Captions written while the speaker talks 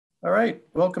All right,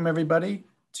 welcome everybody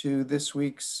to this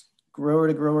week's Grower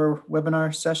to Grower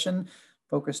webinar session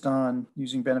focused on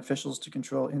using beneficials to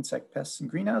control insect pests in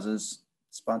greenhouses,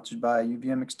 sponsored by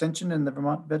UVM Extension and the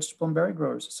Vermont Vegetable and Berry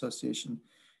Growers Association.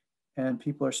 And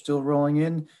people are still rolling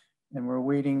in, and we're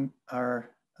waiting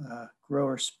our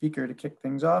grower speaker to kick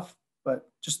things off. But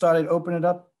just thought I'd open it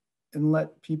up and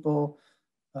let people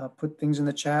put things in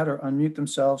the chat or unmute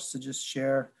themselves to just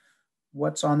share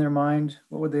what's on their mind.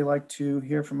 What would they like to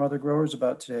hear from other growers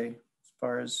about today as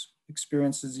far as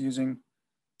experiences using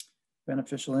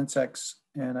beneficial insects?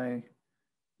 And I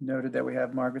noted that we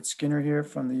have Margaret Skinner here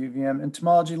from the UVM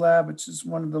Entomology Lab, which is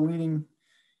one of the leading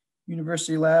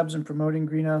university labs in promoting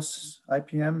greenhouse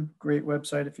IPM. Great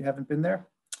website if you haven't been there.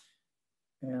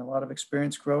 And a lot of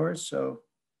experienced growers. So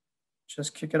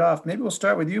just kick it off. Maybe we'll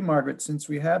start with you, Margaret, since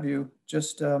we have you.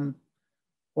 Just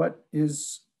what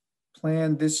is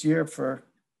planned this year for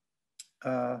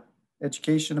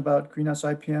education about greenhouse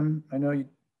IPM? I know you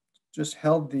just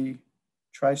held the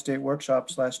tri-state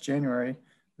workshops last January.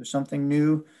 There's something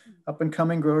new up and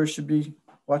coming growers should be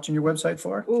watching your website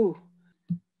for? Ooh,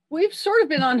 we've sort of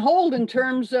been on hold in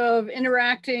terms of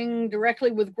interacting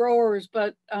directly with growers,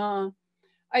 but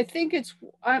I think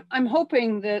I'm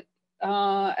hoping that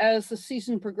as the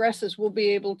season progresses, we'll be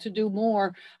able to do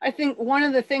more. I think one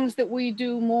of the things that we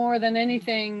do more than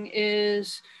anything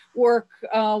is work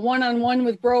one-on-one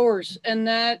with growers. And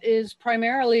that is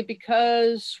primarily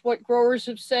because what growers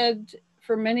have said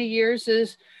for many years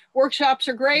is workshops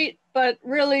are great, but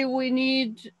really we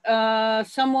need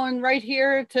someone right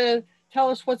here to tell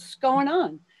us what's going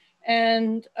on.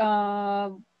 And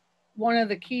one of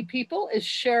the key people is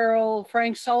Cheryl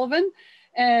Frank Sullivan,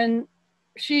 and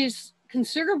she's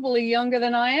considerably younger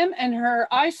than I am, and her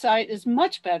eyesight is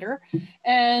much better,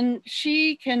 and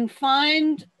she can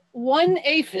find one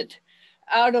aphid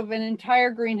out of an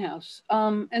entire greenhouse.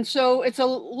 And so it's a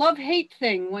love-hate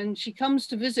thing when she comes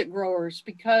to visit growers,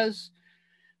 because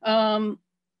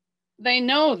they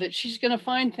know that she's going to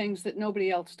find things that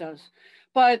nobody else does.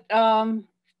 But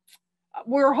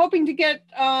we're hoping to get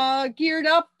geared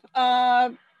up,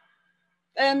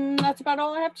 and that's about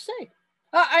all I have to say.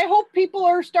 I hope people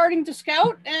are starting to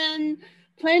scout and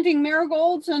planting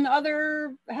marigolds and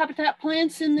other habitat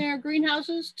plants in their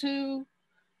greenhouses to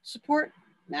support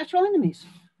natural enemies.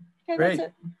 Okay, great.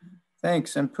 That's it.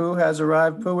 Thanks. And Pooh has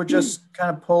arrived. Pooh, we're just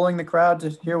kind of polling the crowd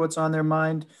to hear what's on their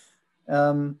mind,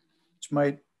 which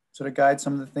might sort of guide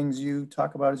some of the things you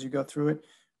talk about as you go through it.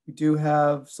 We do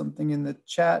have something in the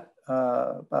chat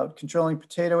about controlling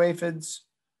potato aphids,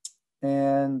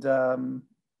 and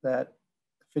that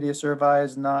Phidias urvi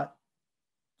is not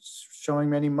showing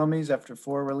many mummies after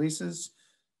 4 releases.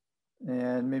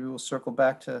 And maybe we'll circle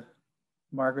back to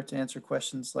Margaret to answer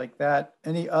questions like that.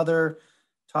 Any other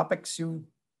topics you'd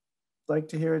like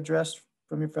to hear addressed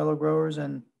from your fellow growers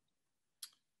and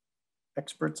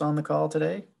experts on the call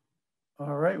today?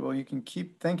 All right, well, you can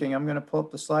keep thinking. I'm going to pull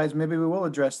up the slides. Maybe we will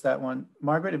address that one.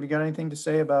 Margaret, have you got anything to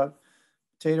say about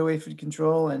potato aphid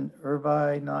control and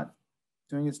urvi not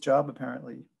doing its job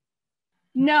apparently?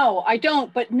 No, I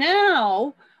don't. But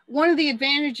now, one of the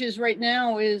advantages right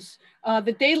now is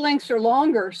the day lengths are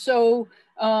longer. So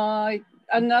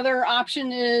another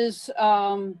option is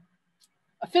Aphidoletes,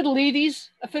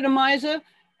 Aphidomyza,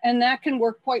 and that can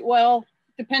work quite well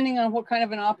depending on what kind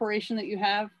of an operation that you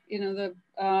have. You know,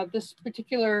 this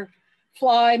particular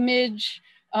fly, midge,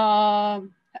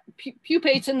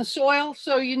 pupates in the soil,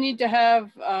 so you need to have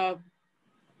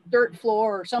dirt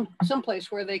floor or some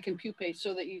place where they can pupate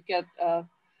so that you get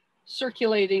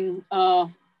circulating a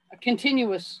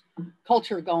continuous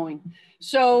culture going.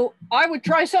 So I would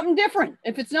try something different.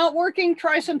 If it's not working,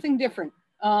 try something different.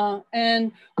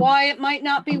 And why it might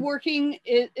not be working,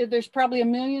 there's probably a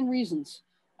million reasons,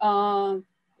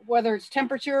 whether it's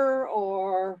temperature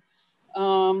or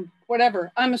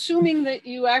whatever. I'm assuming that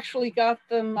you actually got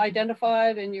them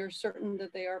identified and you're certain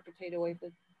that they are potato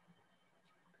aphid.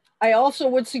 I also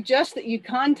would suggest that you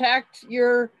contact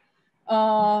your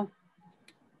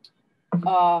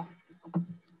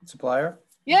supplier.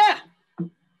 Yeah,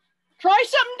 try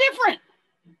something different.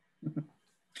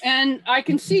 And I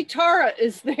can see Tara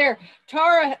is there.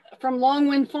 Tara from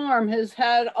Longwind Farm has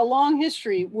had a long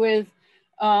history with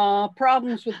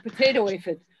problems with potato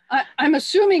aphid. I'm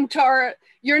assuming, Tara,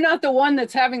 you're not the one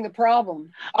that's having the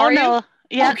problem. Oh, no.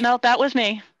 You? Yeah, okay. No, that was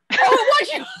me. Oh, it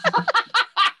was you?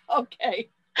 Okay.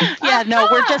 Yeah, no,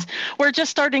 we're just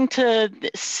starting to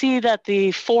see that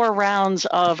the 4 rounds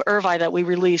of urvi that we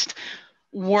released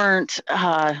weren't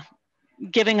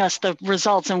giving us the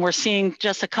results, and we're seeing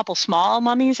just a couple small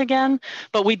mummies again.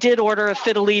 But we did order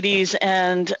Aphidoletes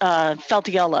and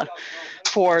Feltiella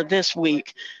for this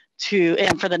week.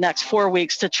 and for the next 4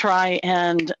 weeks to try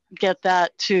and get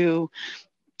that to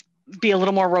be a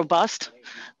little more robust.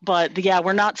 But yeah,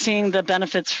 we're not seeing the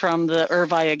benefits from the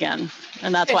Irvi again.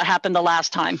 And that's what happened the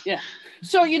last time. Yeah.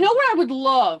 So you know what I would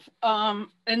love,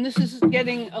 and this is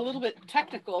getting a little bit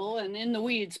technical and in the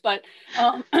weeds, but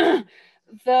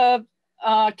the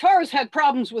TARS had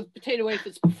problems with potato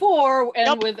aphids before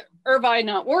and with Irvi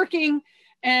not working.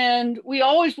 And we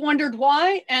always wondered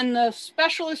why. And the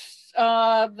specialists,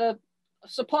 the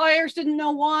suppliers didn't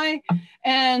know why.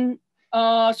 And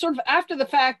sort of after the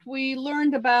fact, we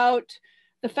learned about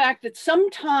the fact that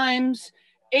sometimes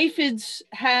aphids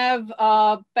have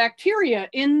bacteria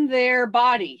in their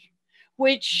body,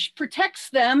 which protects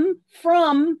them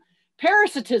from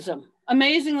parasitism.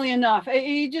 Amazingly enough,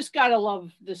 you just gotta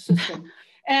love this system.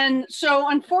 And so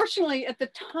unfortunately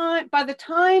by the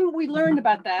time we learned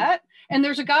about that, and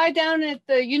there's a guy down at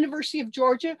the University of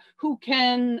Georgia who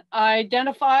can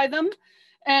identify them,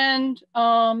 and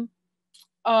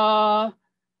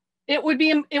it would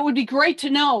be great to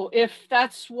know if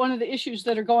that's one of the issues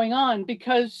that are going on,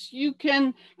 because you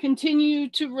can continue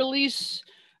to release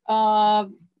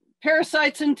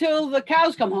parasites until the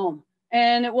cows come home,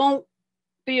 and it won't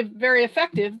be very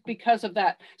effective because of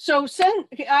that. So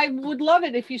I would love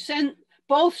it if you send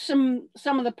both some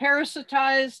of the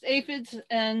parasitized aphids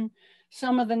and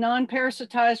some of the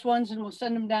non-parasitized ones, and we'll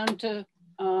send them down to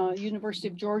University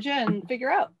of Georgia and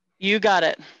figure out. You got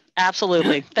it.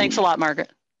 Absolutely. Thanks a lot, Margaret.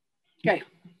 Okay.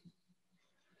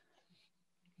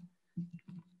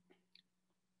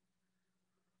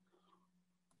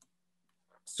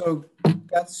 So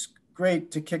that's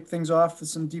great to kick things off with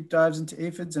some deep dives into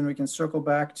aphids, and we can circle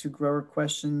back to grower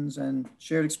questions and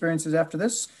shared experiences after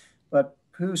this. But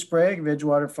Pooh Sprague of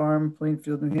Edgewater Farm,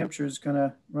 Plainfield, New Hampshire, is going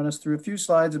to run us through a few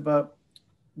slides about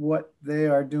what they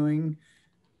are doing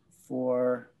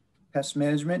for pest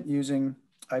management using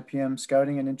IPM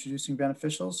scouting and introducing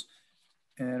beneficials.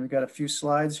 And we've got a few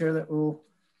slides here that we'll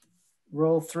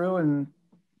roll through, and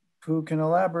Pooh can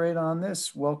elaborate on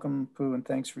this. Welcome, Pooh, and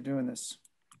thanks for doing this.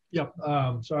 Yep,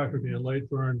 sorry for being late,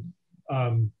 Vern.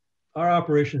 Our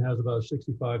operation has about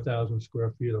 65,000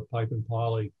 square feet of pipe and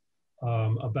poly.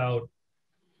 About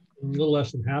a little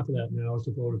less than half of that now is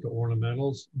devoted to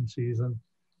ornamentals in season.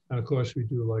 And of course, we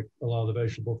do, like a lot of the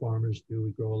vegetable farmers do,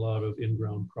 we grow a lot of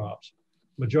in-ground crops,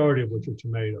 majority of which are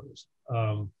tomatoes.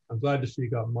 I'm glad to see you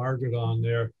got Margaret on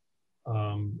there.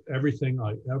 Everything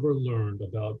I ever learned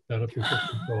about beneficial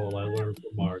control, I learned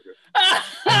from Margaret.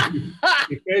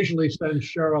 She occasionally sends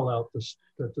Cheryl out to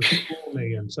school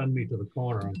me and send me to the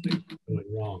corner on things I'm doing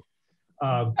wrong.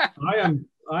 I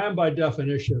am by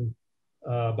definition,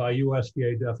 by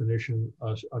USDA definition,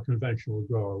 a conventional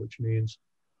grower, which means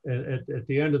at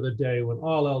the end of the day, when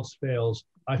all else fails,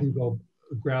 I can go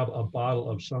grab a bottle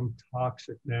of some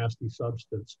toxic, nasty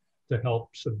substance to help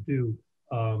subdue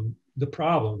the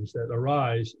problems that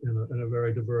arise in a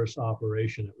very diverse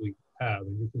operation that we have.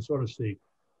 And you can sort of see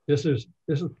this is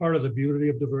part of the beauty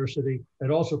of diversity. It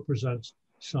also presents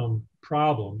some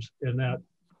problems in that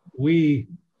we,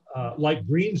 like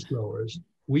greens growers,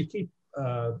 we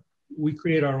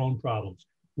create our own problems.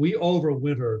 We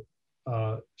overwinter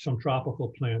some tropical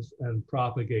plants and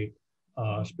propagate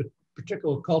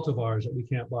particular cultivars that we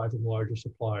can't buy from larger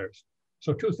suppliers.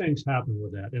 So two things happen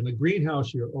with that. In the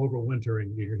greenhouse, you're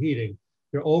overwintering, you're heating,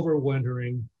 you're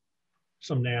overwintering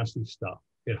some nasty stuff.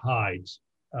 It hides,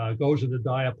 goes into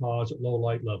diapause at low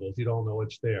light levels. You don't know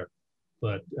it's there.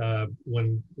 But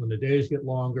when the days get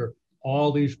longer,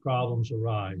 all these problems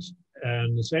arise.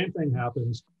 And the same thing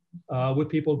happens with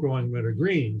people growing winter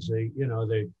greens. They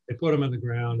put them in the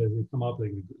ground, as they come up,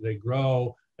 they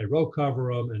grow, they row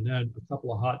cover them, and then a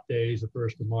couple of hot days, the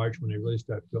 1st of March, when they really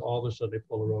start to, all of a sudden they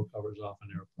pull the row covers off and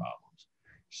there are problems.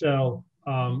 So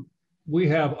we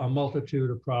have a multitude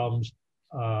of problems.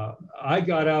 I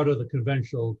got out of the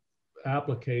conventional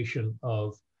application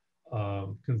of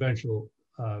conventional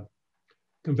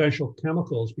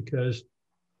chemicals because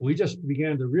we just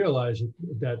began to realize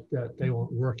that they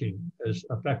weren't working as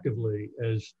effectively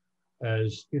as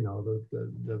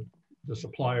the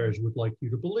suppliers would like you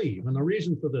to believe. And the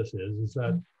reason for this is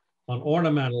that on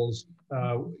ornamentals,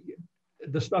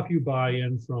 the stuff you buy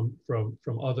in from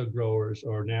other growers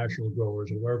or national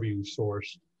growers or wherever you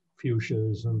source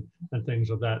fuchsias and things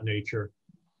of that nature,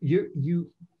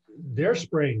 they're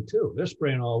spraying too. They're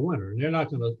spraying all winter, and they're not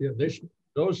going to.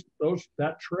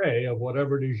 That tray of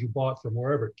whatever it is you bought from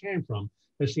wherever it came from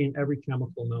has seen every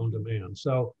chemical known to man.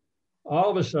 So all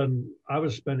of a sudden, I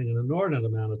was spending an inordinate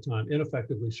amount of time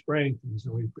ineffectively spraying things,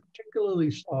 and we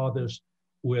particularly saw this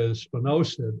with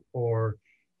spinosad, or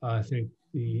I think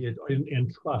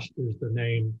and trust is the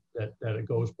name that it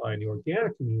goes by in the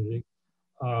organic community.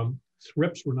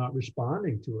 Thrips were not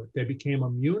responding to it. They became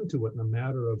immune to it in a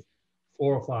matter of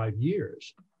 4 or 5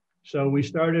 years. So we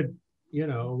started,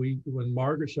 when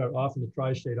Margaret started off in the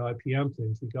tri-state IPM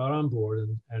things, we got on board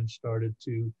and started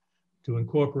to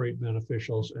incorporate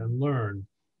beneficials and learn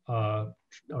and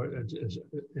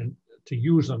to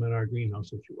use them in our greenhouse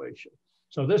situation.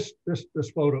 So this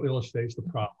photo illustrates the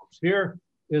problems. Here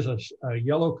is a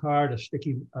yellow card, a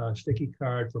sticky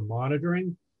card for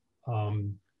monitoring.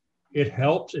 It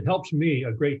helps me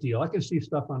a great deal. I can see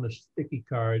stuff on the sticky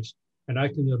cards and I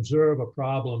can observe a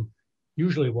problem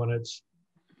usually when it's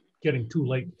getting too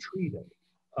late to treat it.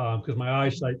 Because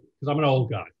I'm an old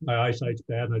guy, my eyesight's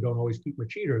bad and I don't always keep my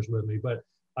cheaters with me, but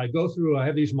I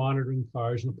have these monitoring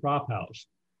cards in the prop house.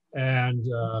 And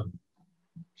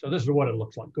so this is what it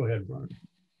looks like. Go ahead,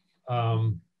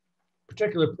 Vern.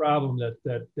 Particular problem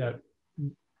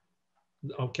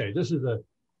okay,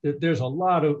 there's a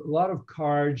lot of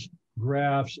cards,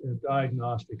 graphs, and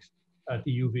diagnostics at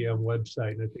the UVM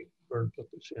website. And I think Vern put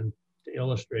this in to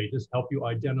illustrate, just help you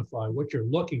identify what you're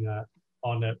looking at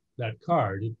on that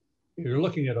card. You're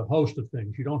looking at a host of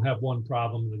things. You don't have one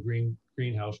problem in the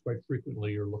greenhouse. Quite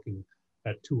frequently, you're looking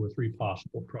at 2 or 3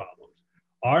 possible problems.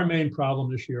 Our main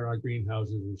problem this year in our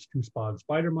greenhouses is 2-spot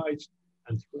spider mites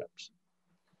and thrips.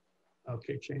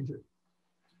 Okay, change it.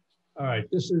 All right,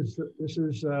 this is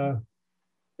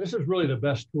really the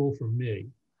best tool for me.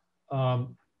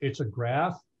 It's a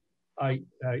graph. I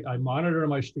monitor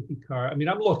my sticky card. I mean,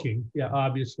 I'm looking, yeah,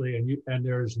 obviously, and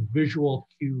there's visual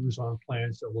cues on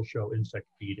plants that will show insect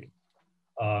feeding.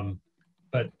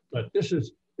 But this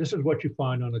is what you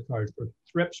find on the cards. For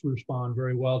thrips respond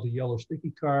very well to yellow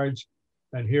sticky cards,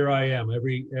 and here I am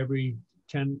every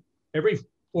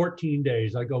 14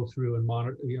 days I go through and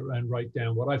monitor and write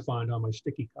down what I find on my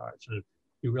sticky cards. And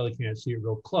you really can't see it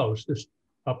real close. This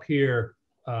up here,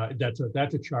 that's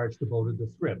a chart devoted to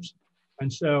thrips,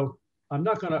 and so I'm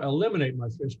not going to eliminate my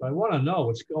thrips, but I want to know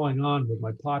what's going on with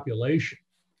my population.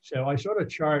 So I sort of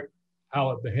chart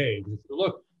how it behaves. If you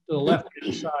look to the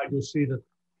left-hand side, you'll see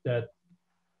that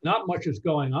not much is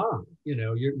going on.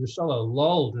 You're sort of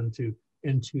lulled into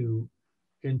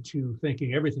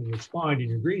thinking everything is fine in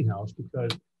your greenhouse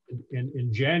because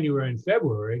in January and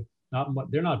February,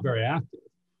 they're not very active.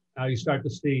 Now you start to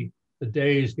see the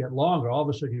days get longer. All of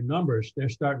a sudden your numbers, they're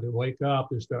starting to wake up,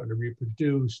 they're starting to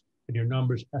reproduce, and your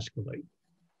numbers escalate.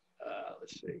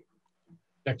 Let's see.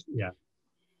 Next, yeah.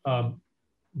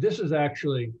 This is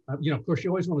actually, of course,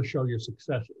 you always want to show your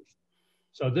successes.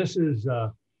 So this is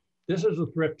the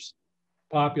thrips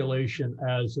population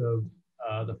as of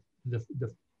the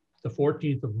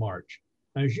 14th of March.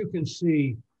 And as you can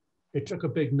see, it took a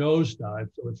big nosedive,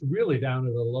 so it's really down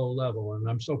at a low level, and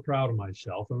I'm so proud of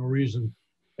myself. And the reason,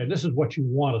 and this is what you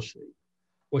want to see.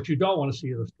 What you don't want to see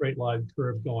is a straight line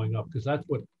curve going up, because that's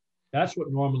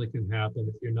what normally can happen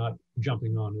if you're not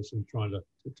jumping on this and trying to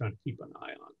keep an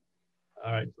eye on.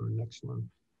 All right, for the next one,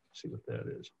 let's see what that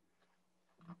is.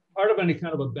 Part of any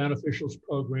kind of a beneficials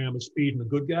program is feeding the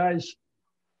good guys.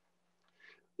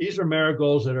 These are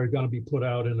marigolds that are going to be put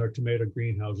out in our tomato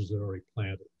greenhouses that are already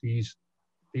planted. These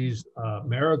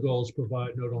marigolds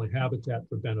provide not only habitat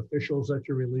for beneficials that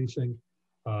you're releasing,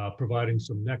 providing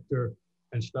some nectar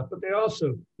and stuff, but they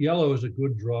also, yellow is a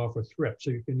good draw for thrips.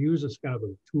 So you can use this kind of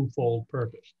a twofold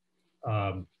purpose.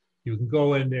 You can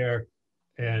go in there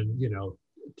and,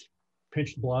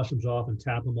 pinch the blossoms off and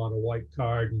tap them on a white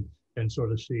card and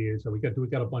sort of see, so we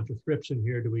got a bunch of thrips in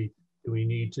here. Do we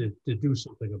need to do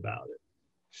something about it?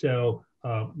 So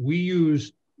we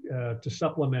use to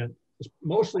supplement,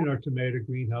 mostly in our tomato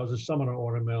greenhouses, some in our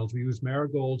ornamentals, we use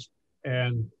marigolds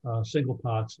and single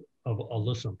pots of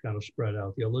alyssum kind of spread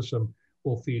out. The alyssum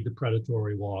will feed the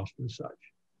predatory wasp and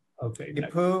such. Okay. Hey,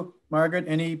 Pooh, Margaret,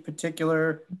 any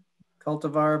particular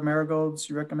cultivar marigolds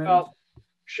you recommend?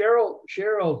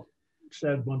 Cheryl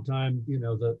said one time,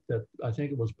 that I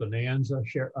think it was Bonanza,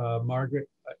 Margaret,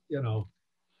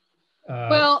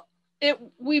 Well,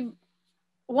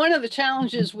 one of the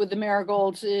challenges with the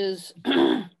marigolds is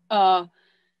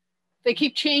they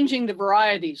keep changing the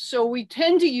varieties. So we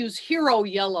tend to use hero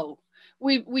yellow.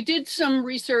 We did some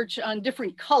research on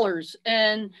different colors,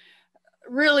 and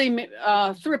really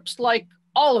thrips like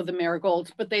all of the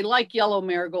marigolds, but they like yellow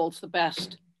marigolds the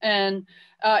best. And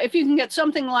if you can get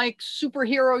something like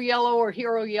superhero yellow or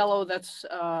hero yellow, that's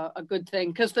a good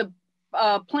thing, because the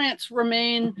plants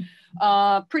remain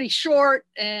pretty short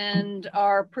and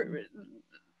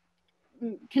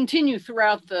continue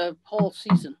throughout the whole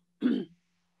season.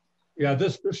 Yeah,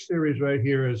 this series right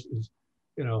here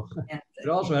you know, Yeah. it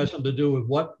also has something to do with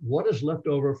what is left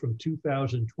over from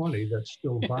 2020 that's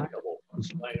still viable and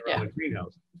laying around the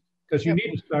greenhouse. Because you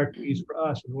need to start these for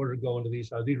us in order to go into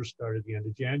these. These are started at the end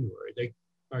of January.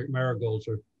 Marigolds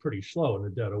are pretty slow in the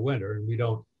dead of winter, and we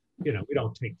don't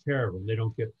take care of them. They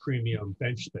don't get premium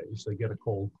bench space. They get a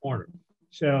cold corner.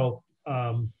 So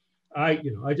I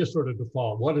just sort of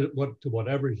default to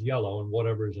whatever is yellow and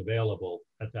whatever is available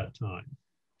at that time.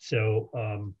 So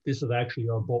this is actually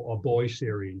a boy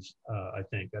series. I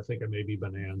think it may be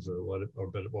Bonanza or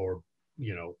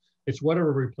it's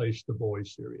whatever replaced the boy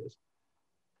series.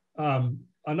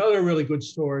 Another really good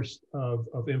source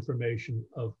of information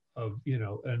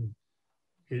and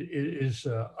it is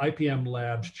IPM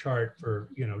Labs chart for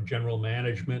general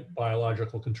management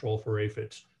biological control for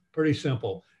aphids. Pretty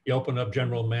simple. You open up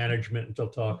general management and they'll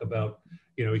talk about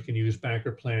you can use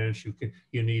banker plants.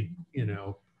 You need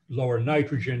lower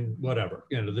nitrogen, whatever.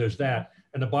 There's that,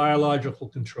 and the biological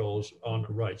controls on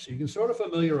the right. So you can sort of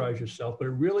familiarize yourself, but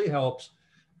it really helps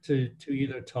to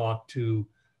either talk to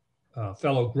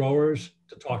fellow growers,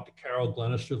 to talk to Carol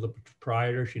Glenister, the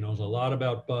proprietor. She knows a lot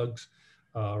about bugs,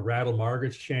 rattle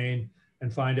Margaret's chain,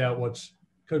 and find out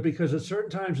because at certain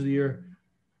times of the year,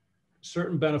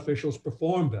 certain beneficials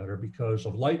perform better because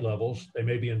of light levels. They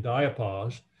may be in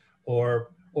diapause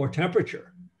or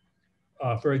temperature.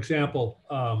 For example,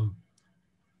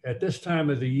 at this time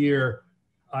of the year,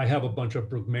 I have a bunch of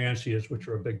brugmansias, which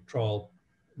are a big tall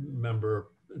member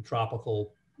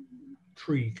tropical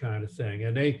tree kind of thing.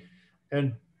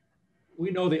 And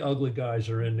we know the ugly guys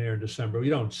are in there in December. We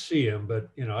don't see them, but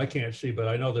I can't see, but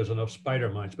I know there's enough spider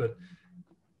mites. But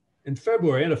in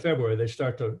February, end of February,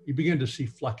 you begin to see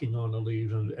flecking on the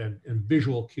leaves and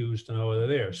visual cues to know they're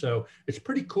there. So it's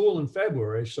pretty cool in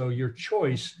February. So your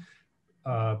choice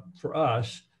for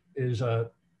us is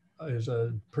a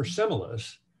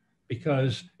Persimilis,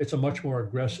 because it's a much more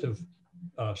aggressive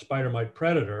spider mite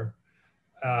predator.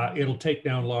 It'll take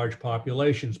down large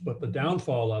populations, but the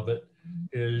downfall of it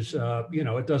is,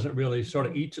 it doesn't really sort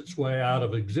of eats its way out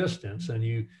of existence, and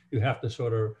you have to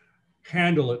sort of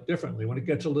handle it differently. When it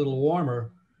gets a little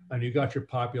warmer and you got your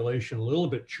population a little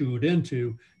bit chewed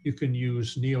into, you can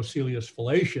use Neoselius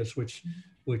fallacius, which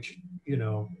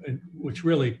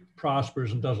really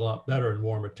prospers and does a lot better in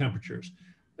warmer temperatures.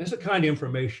 That's the kind of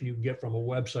information you can get from a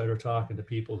website or talking to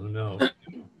people who know.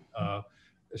 The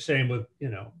same with,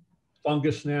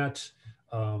 fungus gnats.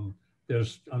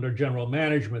 There's under general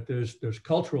management, there's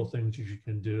cultural things that you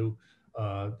can do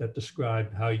that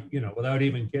describe how, without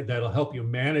even that'll help you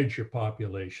manage your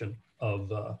population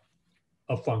of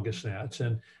fungus gnats.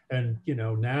 And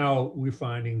now we're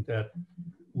finding that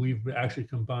we've actually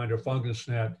combined our fungus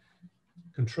gnat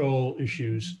control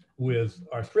issues with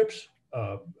our thrips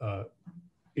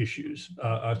issues,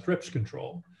 our thrips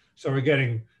control. So we're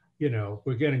getting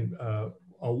a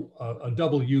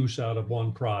double use out of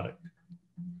one product.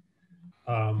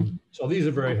 So these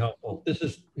are very helpful.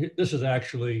 This is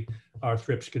actually our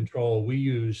thrips control. We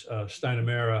use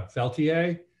Steinamera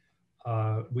feltiae.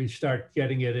 We start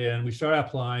getting it in. We start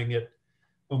applying it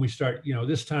when we start.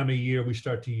 This time of year we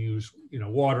start to use.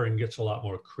 Watering gets a lot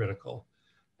more critical.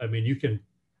 I mean, you can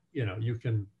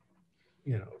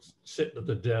sit at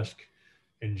the desk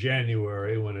in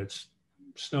January when it's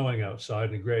snowing outside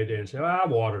and a gray day and say, I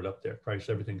watered up there. Christ,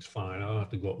 everything's fine. I don't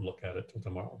have to go up and look at it till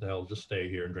tomorrow. The hell, just stay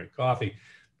here and drink coffee.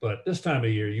 But this time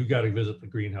of year, you got to visit the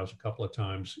greenhouse a couple of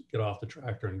times, get off the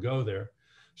tractor and go there.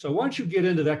 So once you get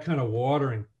into that kind of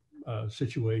watering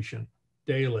situation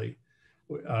daily,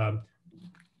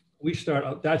 we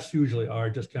start, that's usually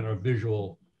our just kind of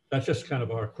visual, that's just kind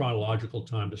of our chronological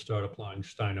time to start applying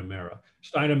Steinamera.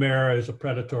 Steinamera is a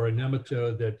predatory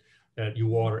nematode that you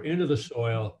water into the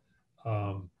soil,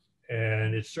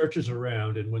 and it searches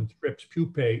around, and when thrips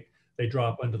pupate, they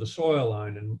drop under the soil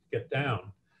line and get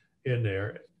down in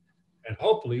there. And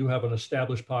hopefully you have an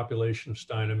established population of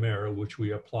Steinamera, which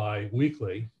we apply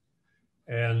weekly.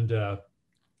 And it,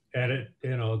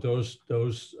 those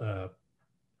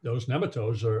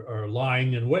nematodes are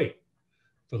lying in wait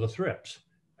for the thrips.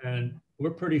 And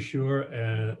we're pretty sure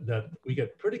that we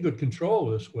get pretty good control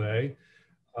this way.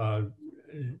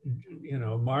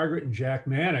 Margaret and Jack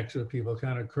Mannix are people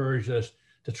kind of encouraged us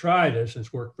to try this, and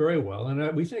it's worked very well.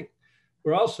 And we think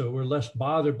we're less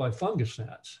bothered by fungus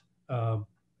gnats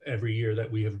every year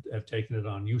that we have taken it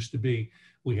on. Used to be,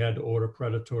 we had to order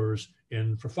predators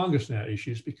in for fungus gnat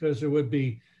issues because there would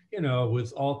be,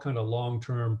 with all kind of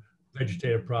long-term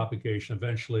vegetative propagation,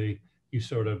 eventually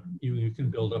you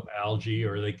can build up algae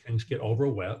or things get over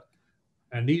wet.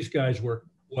 And these guys work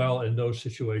well in those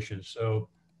situations. So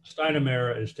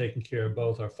Steinamera is taking care of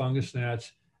both our fungus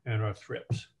gnats and our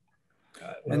thrips.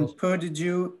 And Pooh, did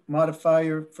you modify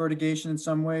your fertigation in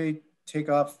some way? Take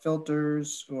off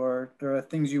filters, or there are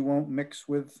things you won't mix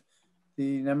with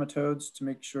the nematodes to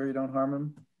make sure you don't harm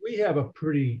them? We have a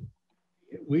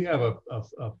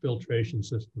filtration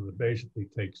system that basically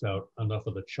takes out enough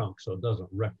of the chunk so it doesn't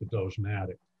wreck the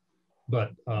dosmatic.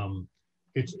 But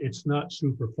it's not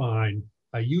super fine.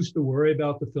 I used to worry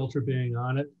about the filter being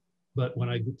on it, but when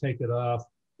I take it off,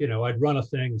 you know, I'd run a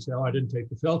thing and say, oh, I didn't take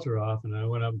the filter off. And I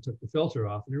went up and took the filter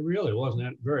off, and it really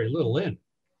wasn't very little in.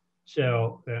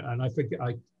 So, and I think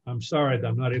I'm sorry that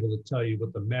I'm not able to tell you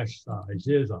what the mesh size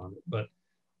is on it,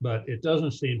 but it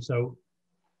doesn't seem so.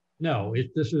 No,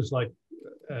 this is like,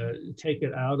 take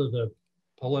it out of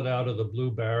pull it out of the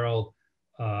blue barrel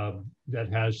that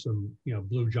has some, you know,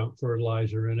 blue junk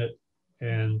fertilizer in it,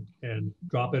 and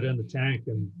drop it in the tank,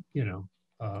 and, you know,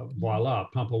 voila,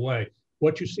 pump away.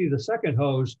 What you see, the second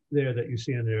hose there that you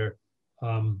see in there,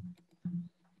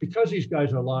 because these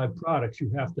guys are live products, you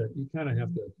kind of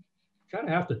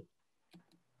have to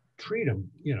treat them,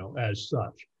 you know, as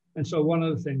such. And so one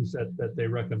of the things that they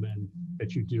recommend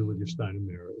that you do with your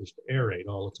Steinimera is to aerate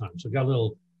all the time. So got a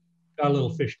little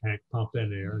fish tank pump in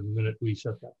there, and the minute we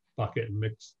set that bucket and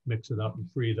mix it up and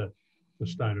free the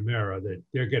Steinimera, that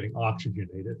they're getting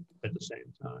oxygenated at the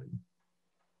same time.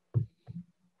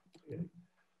 Okay.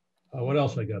 What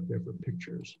else I got there for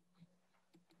pictures?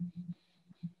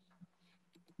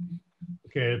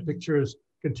 Okay, pictures,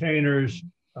 containers.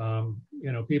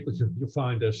 You know, people, you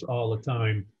find this all the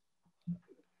time.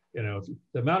 You know,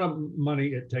 the amount of money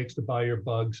it takes to buy your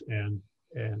bugs and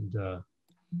the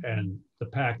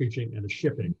packaging and the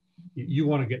shipping, you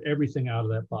want to get everything out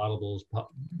of that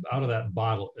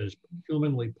bottle as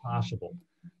humanly possible.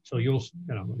 So you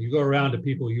go around to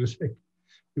people using,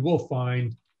 you will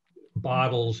find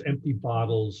bottles, empty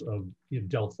bottles of, you know,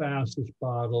 Delphastus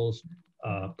bottles,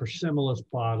 Persimmilus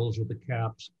bottles with the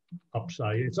caps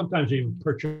upside. And sometimes even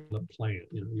purchase the plant.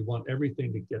 You know, you want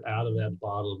everything to get out of that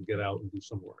bottle and get out and do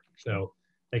some work. So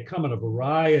they come in a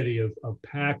variety of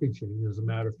packaging. As a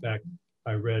matter of fact,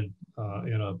 I read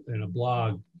in a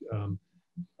blog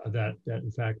that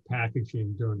in fact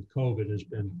packaging during COVID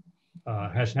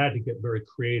has had to get very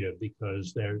creative,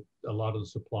 because a lot of the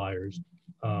suppliers,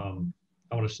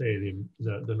 I want to say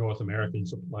the North American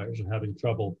suppliers, are having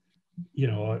trouble, you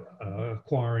know,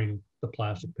 acquiring the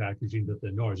plastic packaging that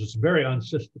they know. It's very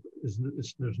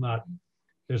unsystematic.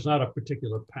 There's not a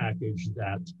particular package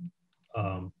that,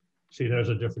 see, there's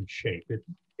a different shape. You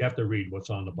have to read what's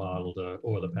on the bottle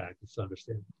or the package to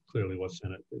understand clearly what's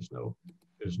in it. There's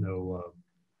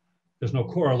no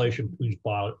correlation between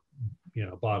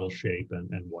bottle shape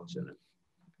and what's in it.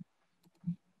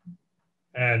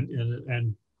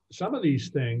 And some of these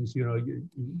things, you know,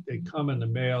 they come in the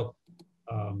mail.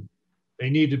 They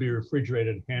need to be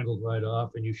refrigerated, handled right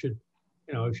off, and you should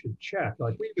check.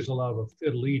 Like, we use a lot of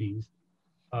Fiddleides.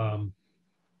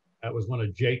 That was one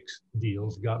of Jake's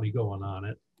deals, got me going on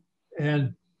it.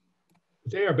 And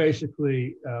they are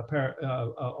basically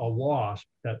a wasp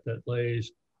that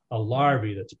lays a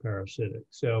larvae that's parasitic.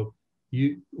 So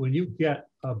when you get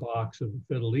a box of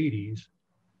Fiddleides,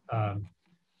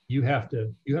 you have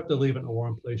to leave it in a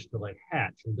warm place till they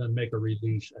hatch, and then make a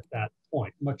release at that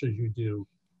point, much as you do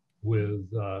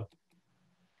with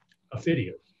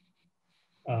Ophidias.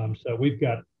 So we've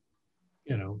got,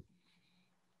 you know,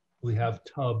 we have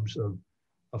tubs of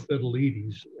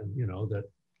Fiddleides, and, you know, that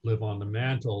live on the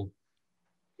mantle,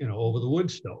 you know, over the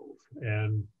wood stove,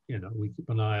 and, you know, we keep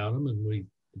an eye on them, and we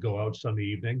go out some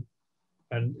evening,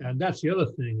 and that's the other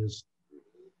thing is,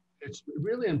 it's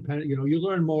really independent. You know, you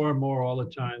learn more and more all the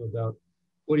time about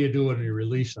what do you do when you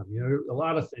release them. You know, a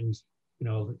lot of things, you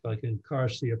know, like in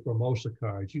Carcia formosa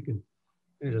cards, you can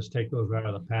just take those right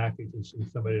out of the package and see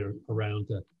somebody around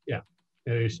to,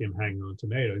 you see them hanging on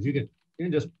tomatoes. You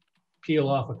can just peel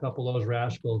off a couple of those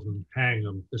rascals and hang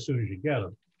them as soon as you get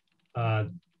them.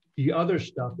 The other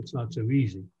stuff, it's not so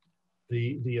easy.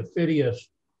 The Ophidius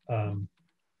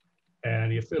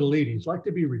and the Fiddleides like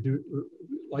to be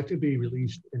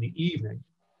released in the evening,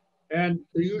 and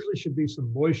there usually should be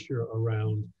some moisture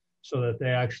around, so that they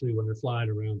actually, when they're flying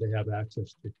around, they have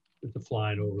access to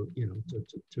flying over, you know,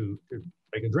 to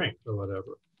take a drink or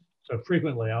whatever. So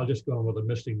frequently, I'll just go in with a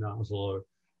misting nozzle, or,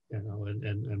 you know,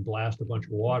 and blast a bunch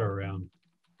of water around,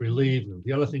 relieve them.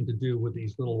 The other thing to do with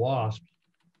these little wasps,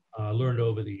 learned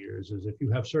over the years, is if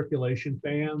you have circulation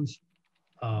fans,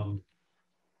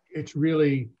 it's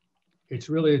really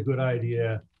a good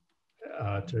idea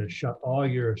to shut all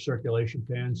your circulation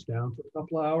fans down for a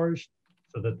couple of hours,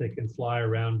 so that they can fly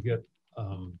around,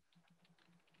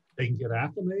 they can get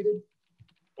acclimated,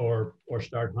 or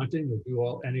start hunting, or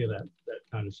do any of that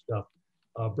kind of stuff.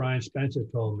 Brian Spencer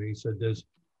told me, he said there's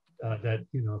that,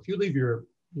 you know, if you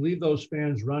leave those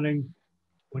fans running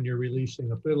when you're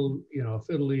releasing a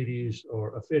Phytalides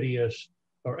or a Phidias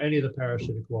or any of the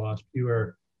parasitic wasps,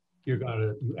 you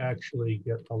actually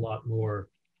get a lot more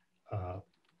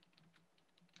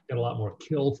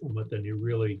kill from it than you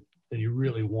really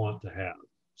want to have.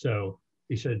 So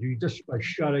he said, you just by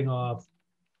shutting off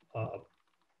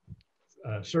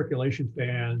circulation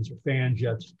fans or fan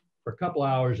jets for a couple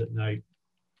hours at night,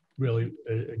 really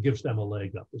it gives them a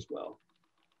leg up as well.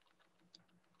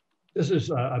 This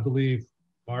is, I believe,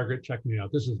 Margaret, check me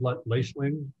out. This is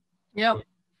lacewing. Yep.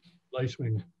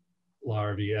 Lacewing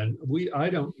larvae, and I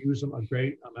don't use them a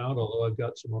great amount, although I've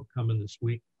got some more coming this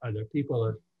week. There are people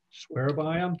that swear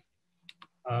by them.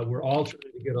 We're all trying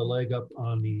to get a leg up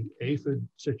on the aphid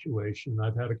situation.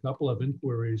 I've had a couple of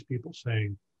inquiries, people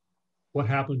saying, what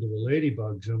happened to the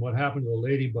ladybugs? And what happened to the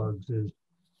ladybugs is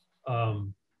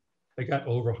they got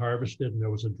over harvested and there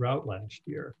was a drought last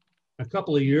year. A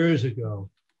couple of years ago,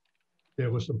 there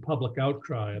was some public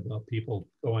outcry about people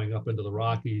going up into the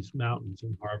Rockies Mountains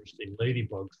and harvesting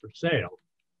ladybugs for sale.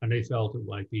 And they felt it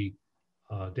might be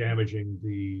damaging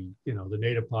the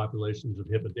native populations of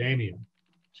Hippodamia.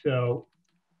 So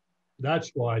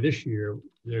that's why this year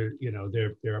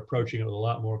they're approaching it with a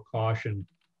lot more caution.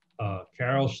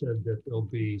 Carol said that there'll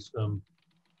be some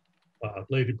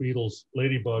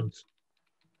ladybugs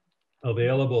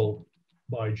available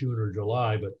by June or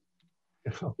July, but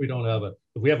if we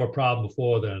have a problem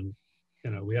before then,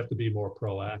 we have to be more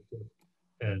proactive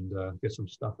and get some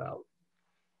stuff out.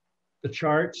 The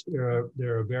charts, there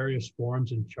are various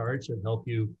forms and charts that help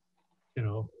you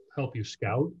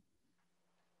scout.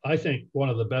 I think one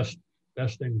of the best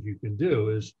things you can do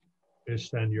is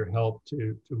send your help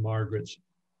to Margaret's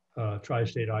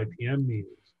tri-state IPM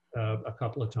meetings a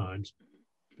couple of times,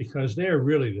 because they're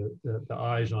really the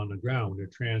eyes on the ground when they're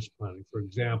transplanting. For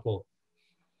example,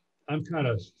 I'm kind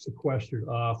of sequestered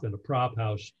off in a prop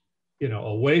house,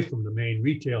 away from the main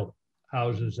retail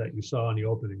houses that you saw on the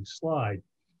opening slide.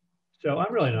 So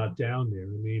I'm really not down there.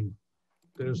 I mean,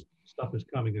 there's stuff is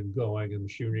coming and going and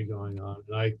machinery going on.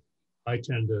 And I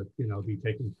tend to, be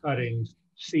taking cuttings,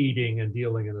 seeding, and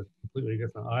dealing in a completely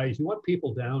different eyes. You want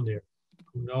people down there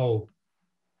who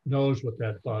knows what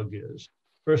that bug is.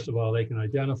 First of all, they can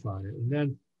identify it. And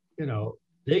then,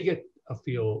 they get a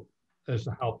feel as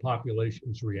to how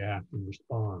populations react and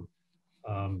respond.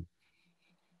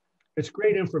 It's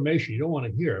great information. You don't want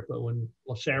to hear it, but when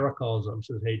Sarah calls up and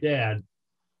says, "Hey, Dad,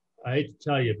 I hate to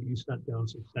tell you, but you sent down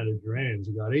some scented geraniums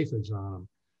and got aphids on them.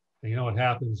 And you know what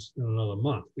happens in another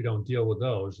month? We don't deal with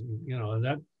those." And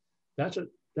that's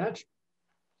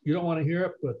you don't want to hear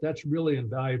it, but that's really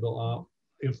invaluable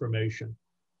information.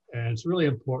 And it's really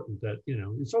important that,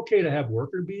 it's okay to have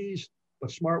worker bees,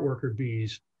 but smart worker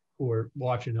bees who are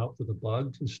watching out for the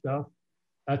bugs and stuff,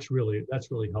 that's really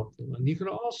helpful. And you can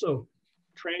also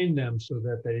train them so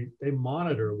that they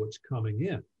monitor what's coming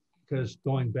in, because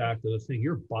going back to the thing,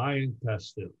 you're buying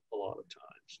pests a lot of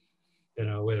times.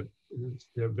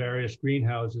 There are various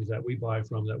greenhouses that we buy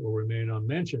from that will remain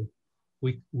unmentioned.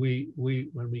 When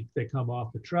they come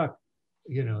off the truck,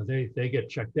 they get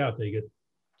checked out. They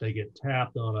get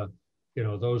tapped on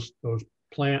those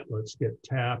plantlets get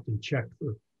tapped and checked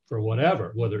for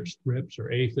whatever, whether it's thrips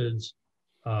or aphids,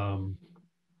 and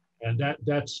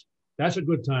that's a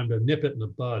good time to nip it in the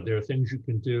bud. There are things you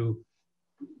can do.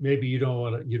 Maybe you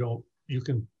got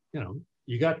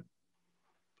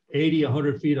 80,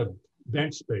 100 feet of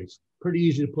bench space. Pretty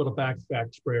easy to put a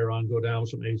backpack sprayer on, go down with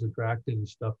some azadirachtin and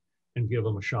stuff, and give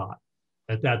them a shot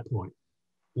at that point.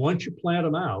 Once you plant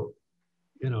them out,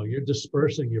 you're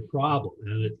dispersing your problem,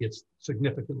 and it gets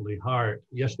significantly hard.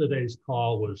 Yesterday's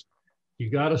call was, you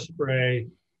got to spray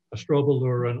a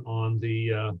strobilurin on the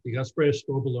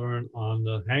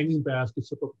hanging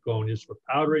baskets of begonias for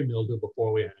powdery mildew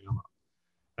before we hang them up.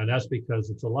 And that's because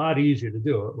it's a lot easier to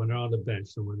do it when they're on the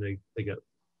bench than when they get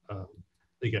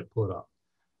put up.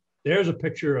 There's a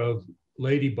picture of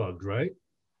ladybugs, right?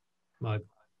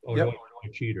 Yep.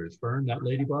 Cheaters. Fern, that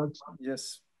ladybugs?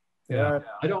 Yes. Yeah.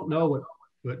 I don't know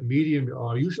what medium they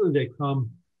are. Usually they come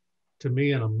to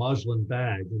me in a muslin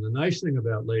bag. And the nice thing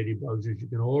about ladybugs is you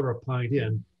can order a pint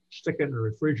in, stick it in the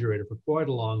refrigerator for quite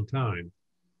a long time.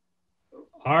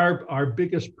 Our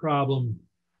biggest problem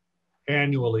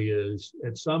annually is,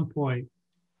 at some point,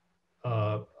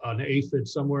 an aphid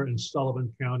somewhere in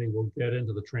Sullivan County will get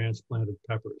into the transplanted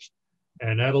peppers.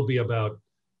 And that'll be about,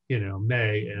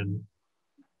 May. And,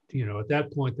 at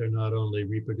that point, they're not only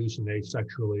reproducing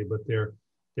asexually, but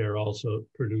they're also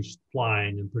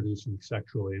flying and producing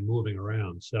sexually and moving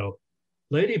around. So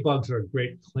ladybugs are a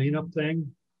great cleanup thing.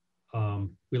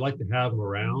 We like to have them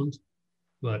around,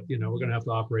 but we're going to have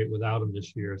to operate without them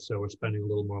this year. So we're spending a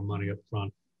little more money up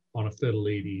front on a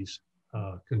Fiddleides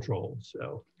control.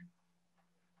 So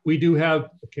we do have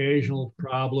occasional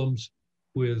problems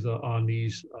with on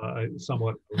these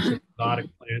somewhat exotic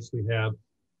plants we have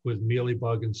with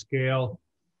mealybug and scale.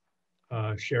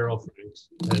 Cheryl Franks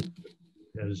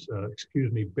has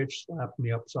excuse me, bitch slapped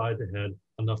me upside the head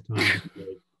enough times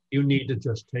today. You need to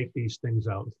just take these things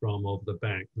out and throw them over the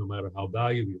bank, no matter how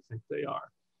valuable you think they are.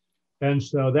 And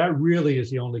so that really is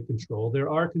the only control. There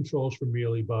are controls for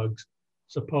mealybugs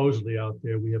supposedly out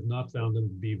there. We have not found them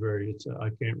to be very, I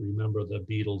can't remember the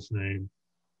beetle's name.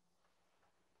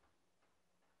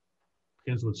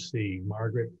 Begins with C,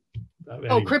 Margaret.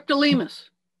 Oh, Cryptolemus.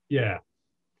 Yeah,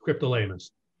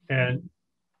 Cryptolemus. And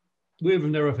we've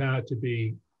never found it to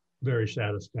be very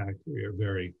satisfactory or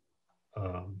very,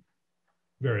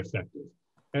 very effective.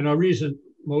 And our reason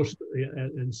most,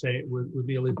 and say it with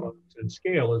mealybugs and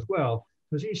scale as well,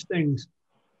 because these things,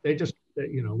 they just, I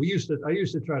used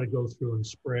to try to go through and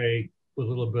spray with a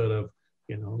little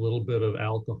bit of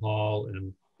alcohol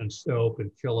and soap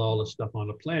and kill all the stuff on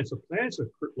the plants. The plants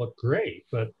look great,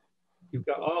 but you've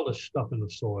got all this stuff in the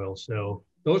soil. So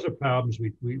those are problems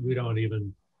we don't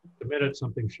even, the minute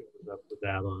something shows up with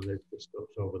that on it, just goes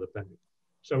over the bank.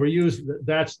 So we use,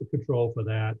 that's the control for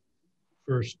that.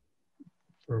 First,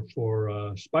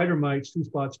 for spider mites,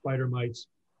 2-spot spider mites,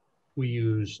 we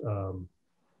use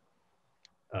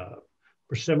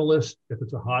Persimilis if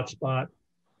it's a hot spot.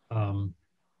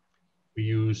 We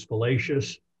use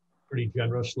Fallacious pretty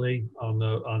generously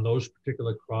on those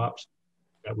particular crops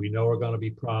that we know are going to be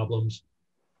problems.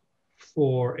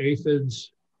 For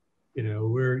aphids,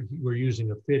 we're using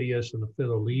Aphidius and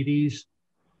Aphidoletes.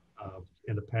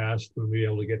 In the past, when we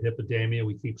were able to get Hippodamia,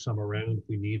 we keep some around if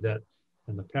we need that,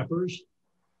 and the peppers.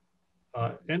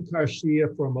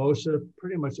 Encarsia formosa,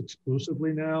 pretty much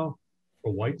exclusively now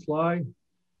for whitefly.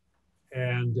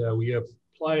 And we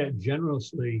apply it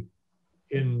generously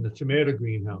in the tomato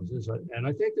greenhouses. And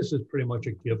I think this is pretty much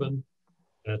a given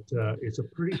that it's a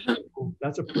pretty simple,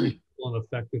 that's a pretty simple and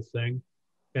effective thing.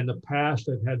 In the past,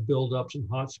 I've had buildups and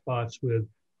hot spots with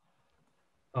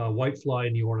whitefly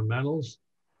in the ornamentals,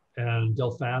 and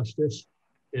Delphastus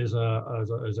is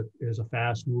a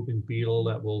fast-moving beetle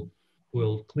that will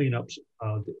clean up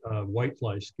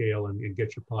whitefly scale and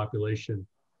get your population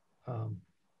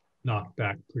knocked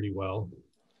back pretty well.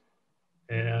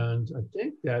 And I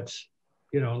think that's,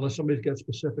 unless somebody's got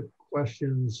specific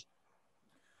questions.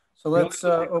 So let's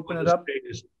open it up.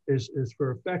 Is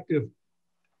for effective,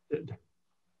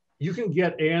 you can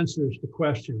get answers to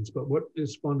questions, but what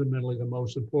is fundamentally the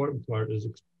most important part is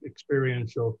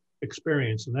experiential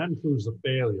experience. And that includes the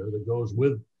failure that goes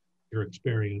with your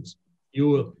experience.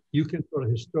 You can sort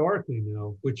of historically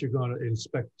know what you're going to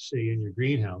expect to see in your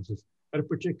greenhouses at a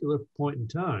particular point in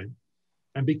time.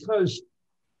 And because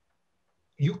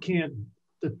you can't,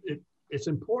 it's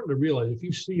important to realize if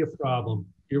you see a problem,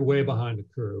 you're way behind the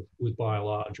curve with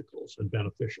biologicals and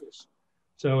beneficials.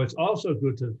 So it's also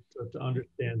good to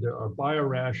understand there are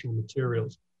biorational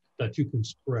materials that you can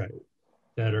spray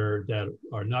that are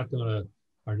not going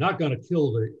to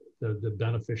kill the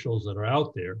beneficials that are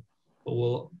out there, but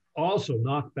will also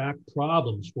knock back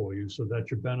problems for you so that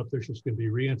your beneficials can be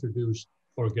reintroduced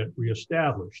or get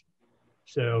reestablished.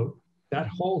 So that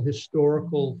whole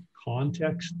historical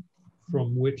context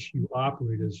from which you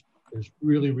operate is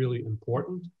really, really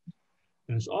important.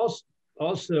 And it's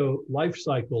also life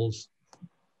cycles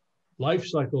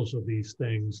of these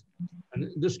things.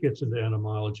 And this gets into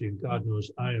entomology, and God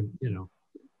knows I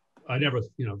never,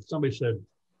 somebody said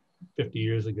 50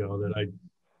 years ago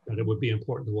that it would be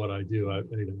important to what I do. I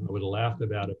would have laughed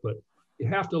about it, but you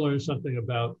have to learn something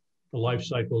about the life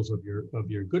cycles of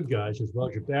your good guys as well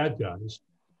as your bad guys.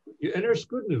 And there's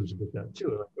good news about that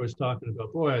too. I was talking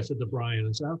about, I said to Brian,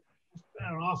 I spent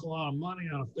an awful lot of money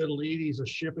on a Fiddleides. The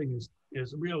shipping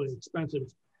is really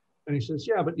expensive. And he says,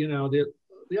 yeah, but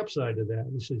the upside to that,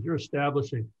 he says, you're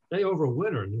establishing, they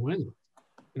overwinter in New England.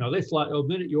 They fly, the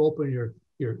minute you open your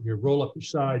roll up your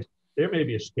sides, they may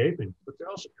be escaping, but they're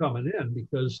also coming in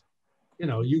because, they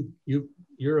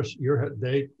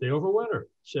overwinter.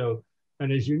 So,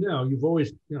 and as you know, you've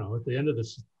always, at the end of the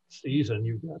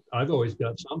season, I've always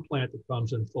got some plant that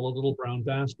comes in full of little brown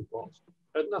basketballs.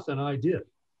 That's nothing I did.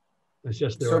 It's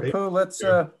just so Pooh,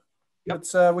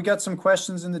 we got some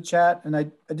questions in the chat, and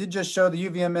I did just show the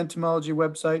UVM entomology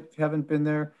website. If you haven't been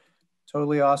there,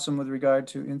 totally awesome with regard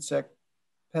to insect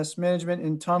pest management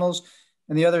in tunnels.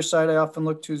 And the other site I often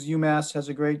look to is UMass has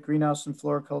a great greenhouse and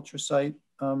floriculture site.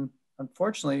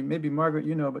 Unfortunately, maybe Margaret,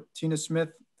 but Tina Smith,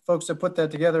 folks that put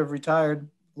that together have retired.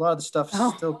 a lot of the stuff's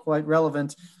still quite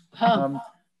relevant. Huh.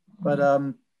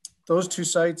 But those two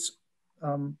sites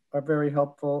are very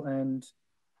helpful. And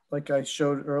like I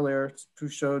showed earlier, Pooh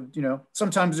showed, you know,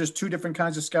 sometimes there's two different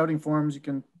kinds of scouting forms. You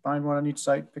can find one on each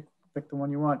site, pick the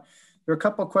one you want. There are a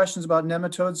couple of questions about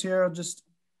nematodes here. I'll just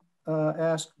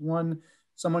ask one.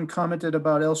 Someone commented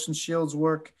about Elson Shield's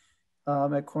work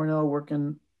at Cornell,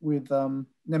 working with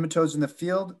nematodes in the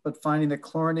field, but finding that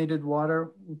chlorinated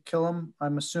water will kill them.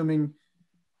 I'm assuming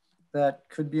that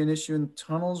could be an issue in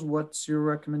tunnels. What's your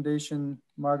recommendation,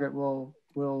 Margaret? Will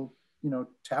you know,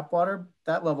 tap water?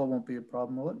 That level won't be a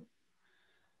problem, will it?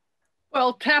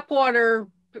 Well, tap water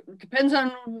depends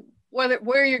on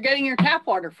where you're getting your tap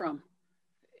water from.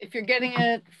 If you're getting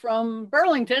it from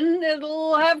Burlington,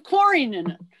 it'll have chlorine in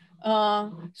it.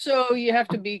 So you have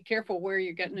to be careful where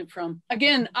you're getting it from.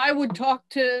 Again, I would talk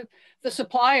to the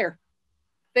supplier.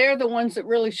 They're the ones that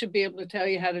really should be able to tell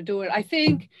you how to do it. I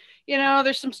think, you know,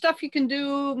 there's some stuff you can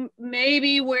do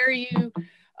maybe where you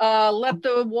let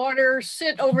the water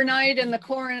sit overnight and the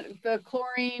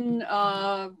chlorine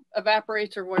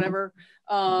evaporates or whatever.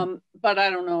 But I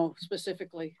don't know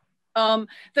specifically. The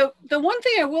one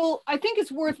thing I think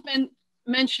it's worth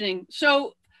mentioning.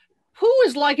 So Pooh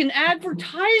is like an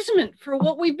advertisement for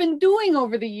what we've been doing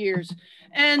over the years.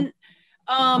 And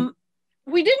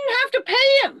we didn't have to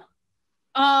pay him.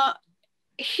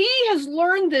 He has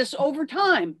learned this over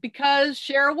time because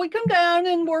Cheryl would come down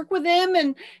and work with him,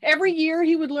 and every year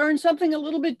he would learn something a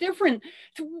little bit different.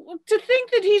 To think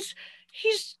that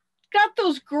he's got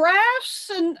those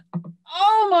graphs, and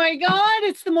oh my God,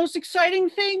 it's the most exciting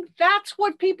thing. That's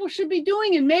what people should be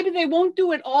doing, and maybe they won't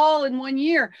do it all in 1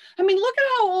 year. I mean, look at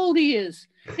how old he is.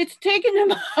 It's taken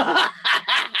him,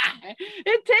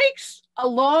 it takes a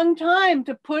long time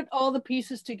to put all the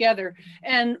pieces together.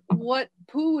 And what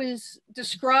Pooh is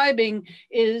describing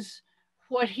is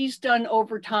what he's done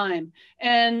over time.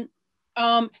 And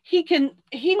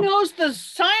he knows the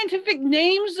scientific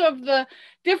names of the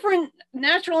different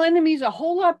natural enemies a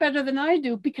whole lot better than I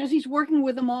do because he's working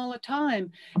with them all the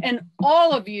time. And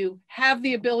all of you have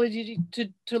the ability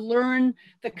to learn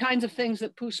the kinds of things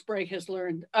that Pooh Sprague has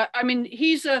learned. I mean,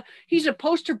 he's a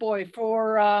poster boy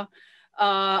for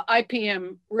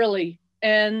IPM, really.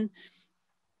 And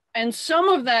some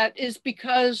of that is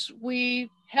because we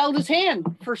held his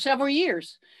hand for several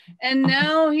years, and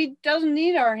now he doesn't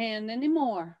need our hand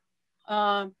anymore.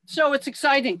 So it's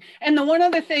exciting. And the one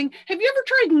other thing, have you ever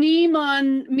tried neem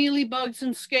on mealybugs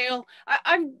and scale?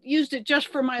 I've used it just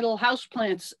for my little house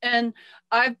plants, and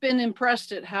I've been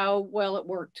impressed at how well it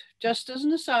worked, just as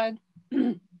an aside.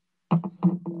 And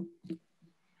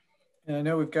I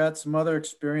know we've got some other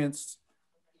experienced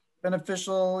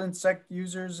beneficial insect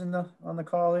users on the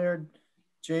call here.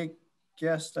 Jake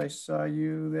Guest, I saw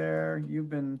you there. You've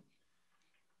been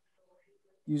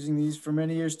using these for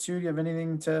many years too. Do you have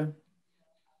anything to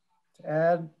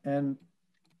add? And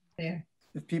there,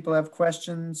 if people have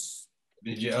questions,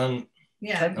 Did you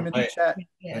type them in the chat.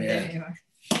 yeah, there you are.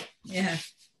 Yeah.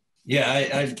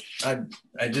 Yeah,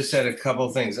 I just had a couple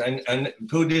things. And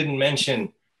Pooh didn't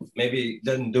mention, maybe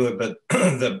doesn't do it, but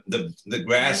the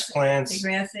grass plants, The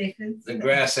grass aphids. the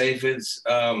grass aphids.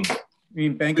 You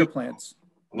mean banker plants?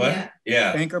 What?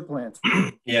 Yeah. Banker plants.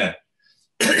 Yeah.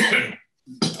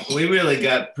 We really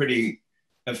got pretty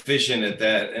efficient at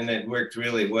that, and it worked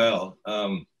really well.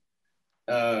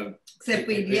 Except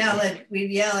we'd yell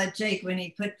at Jake when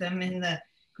he put them in the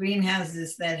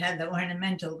greenhouses that had the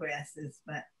ornamental grasses,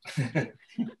 but.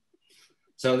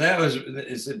 So that was,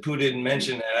 Pooh didn't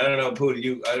mention that. I don't know, Pooh,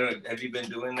 have you been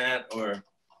doing that, or?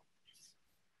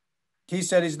 He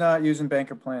said he's not using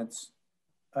banker plants.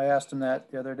 I asked him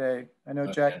that the other day. I know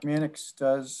Jack Mannix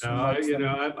does. You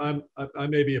know, I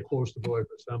may be a poster boy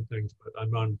for some things, but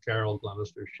I'm on Carol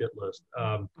Glenister's shit list.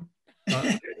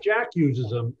 Jack uses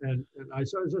them, and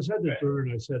as I said to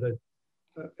Vern, I said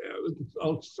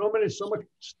so much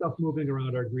stuff moving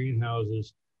around our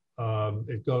greenhouses.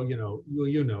 It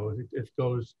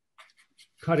goes,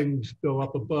 cuttings go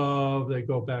up above, they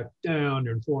go back down.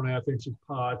 They're in 4.5 inch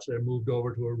pots. They're moved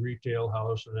over to a retail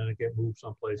house, and then it get moved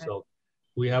someplace else.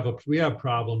 We have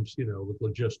problems, you know, with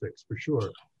logistics for sure.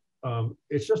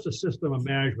 It's just a system of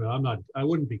management. I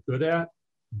wouldn't be good at.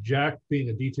 Jack, being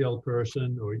a detailed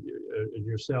person, or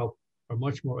yourself, are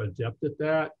much more adept at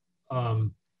that. The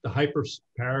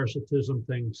hyperparasitism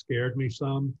thing scared me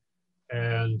some,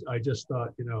 and I just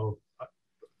thought, you know.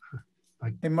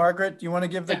 Hey, Margaret, do you want to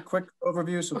give the quick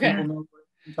overview so people know what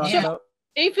you're talking about?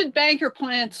 Aphid banker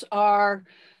plants are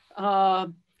a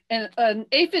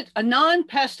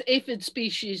non-pest aphid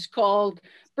species called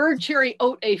bird cherry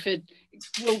oat aphid.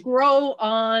 It will grow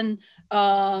on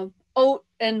oat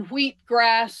and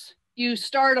wheatgrass. You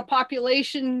start a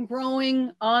population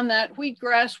growing on that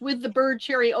wheatgrass with the bird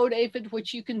cherry oat aphid,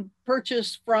 which you can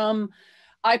purchase from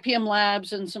IPM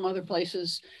Labs and some other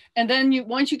places. And then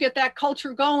once you get that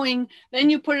culture going, then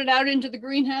you put it out into the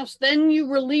greenhouse, then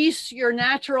you release your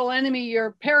natural enemy,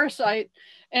 your parasite,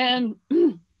 and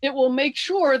it will make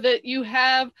sure that you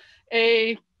have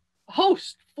a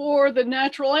host for the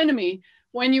natural enemy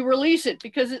when you release it,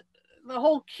 because the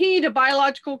whole key to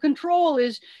biological control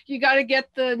is you got to get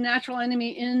the natural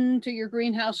enemy into your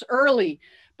greenhouse early.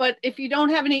 But if you don't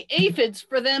have any aphids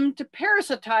for them to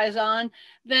parasitize on,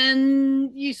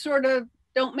 then you sort of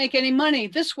don't make any money.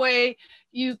 This way,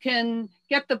 you can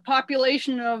get the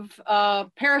population of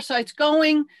parasites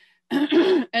going.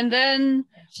 And then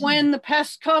when the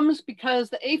pest comes, because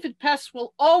the aphid pests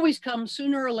will always come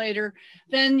sooner or later,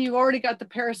 then you've already got the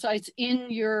parasites in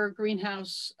your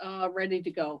greenhouse ready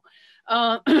to go.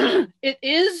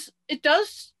 It's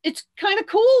kind of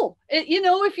cool.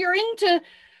 If you're into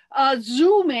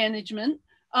zoo management,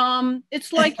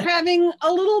 it's like having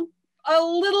a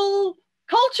little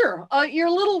culture, your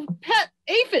little pet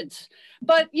aphids,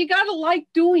 but you got to like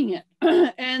doing it.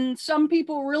 And some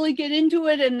people really get into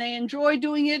it and they enjoy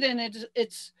doing it. And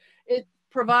it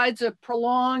provides a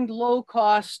prolonged,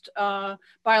 low-cost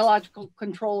biological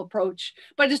control approach.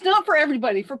 But it's not for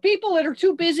everybody. For people that are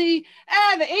too busy,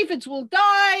 the aphids will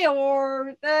die,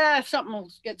 or something will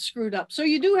get screwed up. So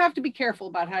you do have to be careful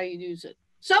about how you use it.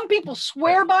 Some people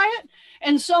swear by it,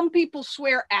 and some people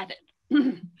swear at it.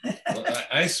 Well,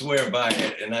 I swear by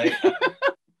it, and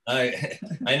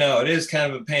I know it is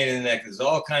kind of a pain in the neck. There's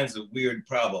all kinds of weird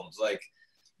problems, like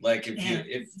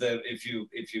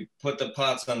if you put the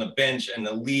pots on the bench and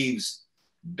the leaves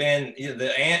bend,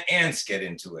 the ants get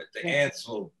into it. The ants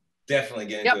will definitely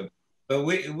get into it. But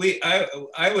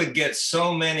I would get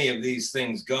so many of these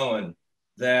things going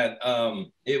that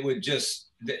it would just,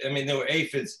 I mean, there were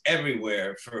aphids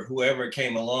everywhere for whoever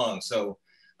came along. So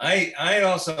I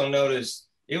also noticed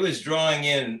it was drawing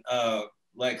in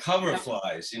like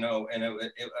hoverflies, and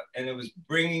it was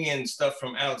bringing in stuff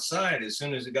from outside. As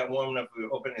soon as it got warm enough, we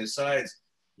were opening the sides.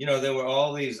 There were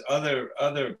all these other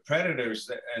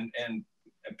predators and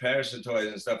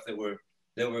parasitoids and stuff that were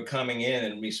coming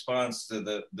in response to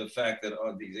the fact that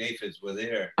all these aphids were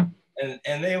there, and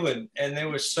there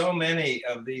were so many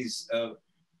of these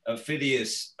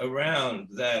Ophidius around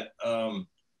that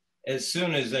as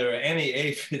soon as there are any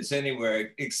aphids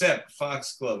anywhere, except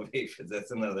foxglove aphids, that's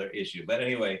another issue. But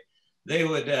anyway, they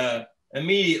would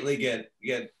immediately get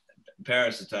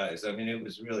parasitized. I mean, it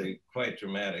was really quite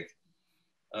dramatic.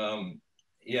 But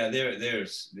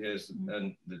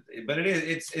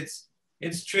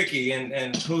it's tricky,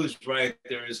 and Pooh's right.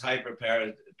 There is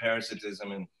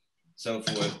hyperparasitism and so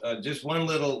forth. Just one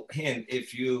little hint: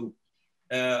 if you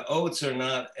oats are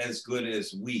not as good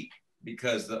as wheat,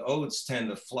 because the oats tend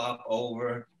to flop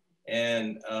over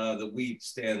and the wheat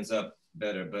stands up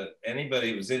better. But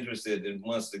anybody who's interested and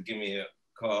wants to give me a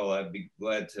call, I'd be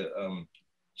glad to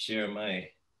share my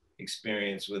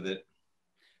experience with it.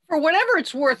 For whatever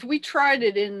it's worth, we tried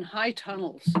it in high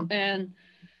tunnels, and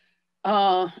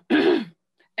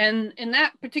and in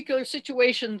that particular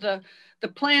situation, the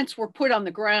plants were put on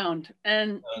the ground,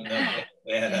 and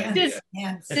it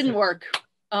didn't work.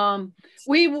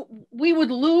 We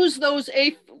would lose those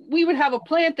we would have a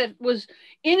plant that was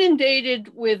inundated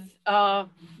with the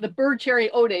bird cherry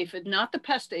oat aphid, not the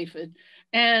pest aphid,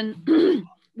 and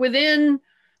within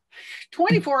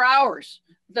 24 hours,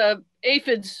 the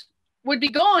aphids would be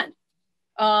gone.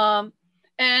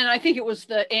 And I think it was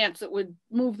the ants that would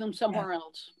move them somewhere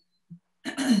else.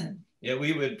 Yeah,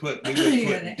 we would put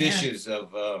dishes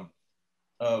of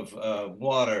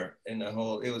water in the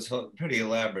whole. It was pretty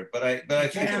elaborate, but I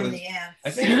think it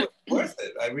was worth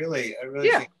it. I really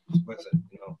think it was worth it.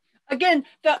 Again,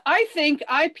 I think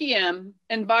IPM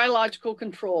and biological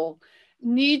control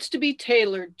needs to be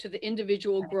tailored to the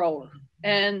individual grower.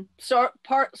 And so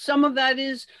some of that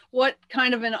is what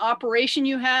kind of an operation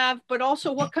you have, but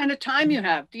also what kind of time you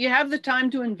have. Do you have the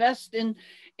time to invest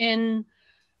in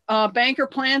banker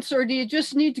plants, or do you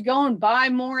just need to go and buy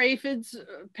more aphids,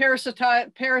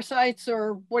 parasites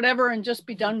or whatever, and just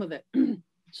be done with it?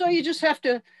 So you just have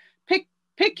to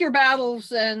pick your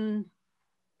battles and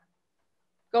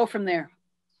go from there.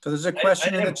 So there's a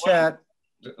question in the chat.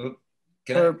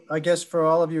 I guess for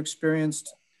all of you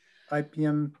experienced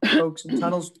IPM folks in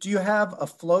tunnels, do you have a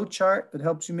flow chart that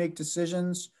helps you make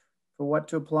decisions for what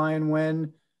to apply and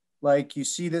when? Like, you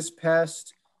see this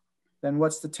pest, then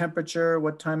what's the temperature,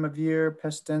 what time of year,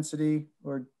 pest density,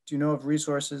 or do you know of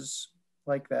resources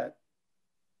like that?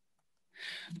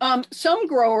 Some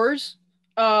growers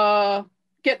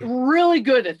get really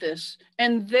good at this,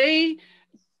 and they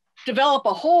develop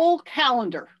a whole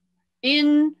calendar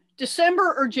in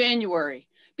December or January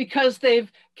because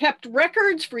they've kept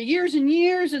records for years and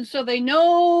years. And so they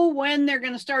know when they're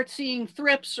going to start seeing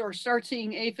thrips or start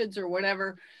seeing aphids or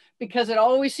whatever, because it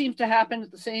always seems to happen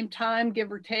at the same time,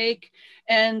 give or take.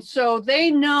 And so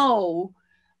they know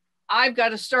I've got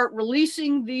to start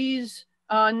releasing these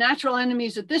natural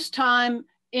enemies at this time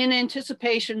in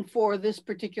anticipation for this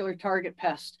particular target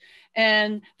pest.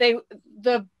 And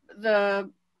the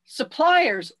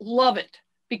suppliers love it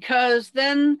because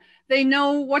then they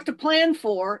know what to plan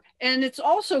for. And it's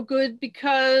also good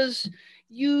because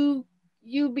you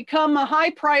become a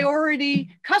high priority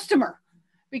customer,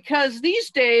 because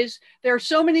these days there are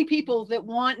so many people that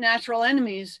want natural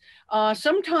enemies.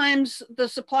 Sometimes the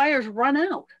suppliers run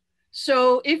out.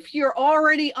 So if you're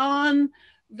already on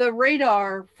the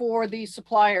radar for these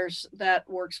suppliers, that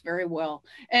works very well.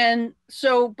 And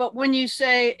so, but when you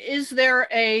say, is there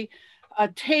a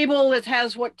table that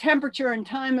has what temperature and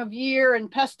time of year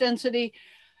and pest density,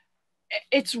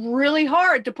 it's really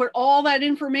hard to put all that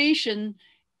information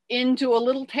into a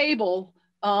little table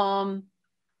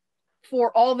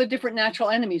for all the different natural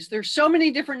enemies. There's so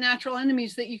many different natural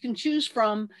enemies that you can choose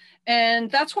from.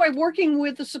 And that's why working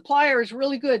with the supplier is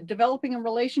really good, developing a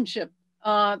relationship.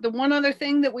 The one other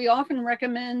thing that we often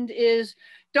recommend is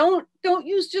don't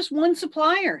use just one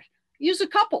supplier, use a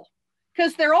couple,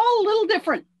 because they're all a little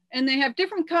different and they have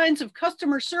different kinds of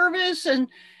customer service.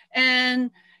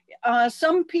 And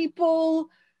some people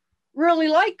really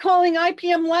like calling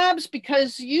IPM Labs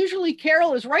because usually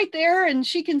Carol is right there and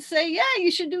she can say, yeah, you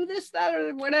should do this, that,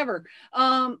 or whatever.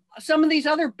 Some of these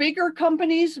other bigger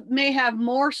companies may have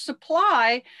more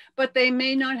supply, but they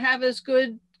may not have as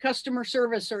good customer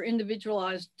service or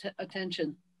individualized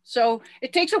attention. So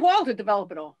it takes a while to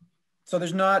develop it all. So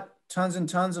there's not tons and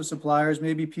tons of suppliers.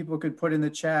 Maybe people could put in the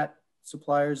chat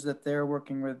suppliers that they're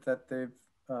working with that they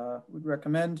would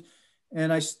recommend.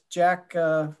 And Jack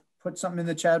put something in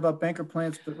the chat about banker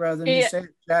plants, but rather than me say it,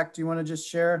 Jack, do you want to just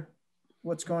share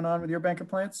what's going on with your banker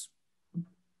plants?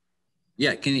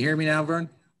 Yeah, can you hear me now, Vern?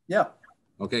 Yeah.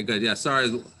 Okay, good. Yeah,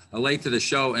 sorry, I'm late to the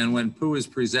show. And when Pooh is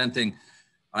presenting,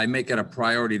 I make it a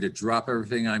priority to drop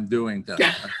everything I'm doing to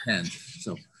attend.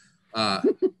 So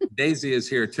Daisy is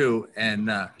here too, and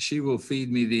she will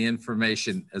feed me the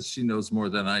information as she knows more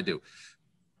than I do.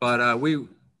 But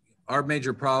our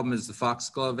major problem is the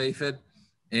foxglove aphid.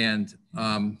 And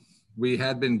we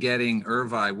had been getting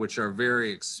Irvi, which are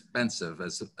very expensive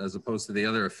as opposed to the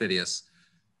other Ophidius.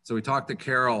 So we talked to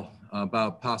Carol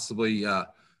about possibly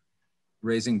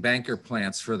raising banker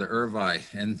plants for the Irvi,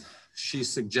 and she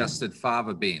suggested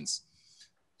fava beans.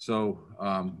 So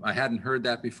I hadn't heard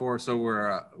that before, so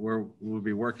we'll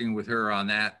be working with her on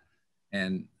that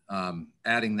and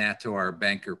adding that to our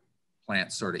banker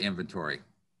plant sort of inventory.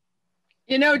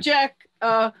 You know, Jack,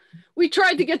 we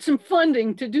tried to get some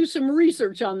funding to do some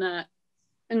research on that,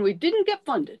 and we didn't get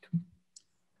funded.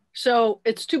 So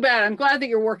it's too bad. I'm glad that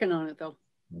you're working on it, though.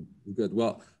 Good.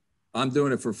 Well, I'm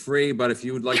doing it for free, but if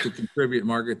you would like to contribute,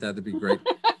 Margaret, that'd be great.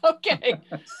 Okay.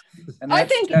 And I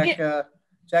think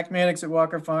Jack Mannix at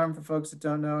Walker Farm, for folks that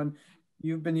don't know, and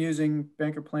you've been using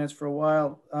banker plants for a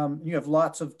while. You have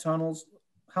lots of tunnels.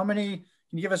 How many?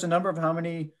 Can you give us a number of how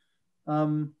many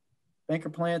banker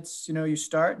plants you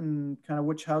start and kind of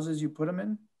which houses you put them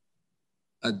in?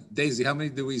 Daisy, how many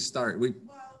do we start? We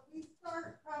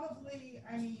start probably,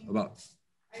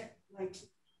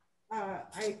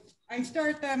 I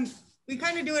start them, we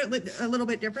kind of do it a little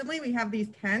bit differently. We have these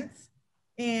tents,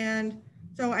 and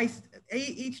so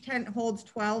each tent holds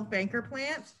 12 banker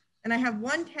plants, and I have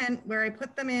one tent where I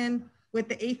put them in with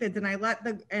the aphids, and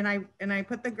I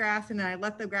put the grass in, and I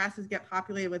let the grasses get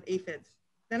populated with aphids.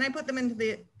 Then I put them into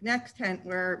the next tent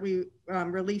where we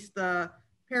release the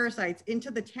parasites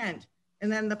into the tent,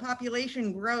 and then the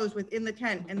population grows within the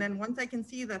tent. And then once I can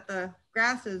see that the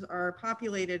grasses are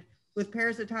populated with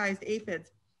parasitized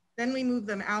aphids, then we move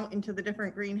them out into the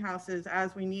different greenhouses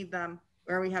as we need them,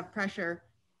 where we have pressure.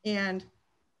 And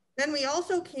then we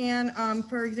also can,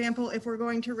 for example, if we're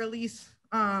going to release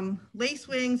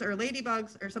lacewings or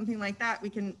ladybugs or something like that, we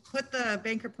can put the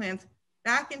banker plants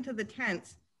back into the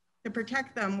tents to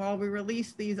protect them while we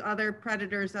release these other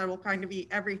predators that will kind of eat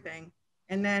everything.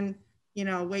 And then,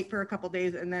 wait for a couple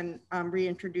days and then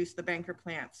reintroduce the banker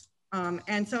plants.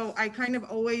 And so I kind of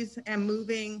always am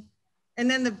moving, and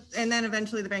then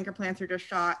eventually the banker plants are just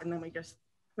shot, and then we just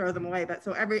throw them away. But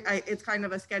so it's kind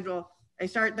of a schedule. I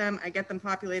start them, I get them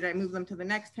populated, I move them to the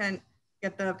next tent,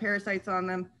 get the parasites on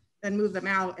them, then move them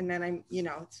out, and then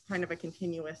it's kind of a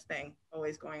continuous thing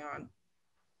always going on.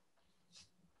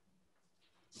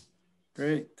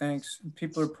 Great, thanks.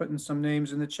 People are putting some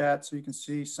names in the chat so you can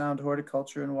see Sound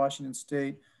Horticulture in Washington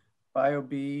State,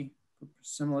 BioBee,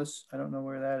 Similis, I don't know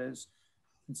where that is.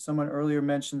 And someone earlier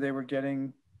mentioned they were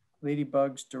getting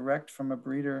ladybugs direct from a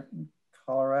breeder in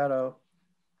Colorado.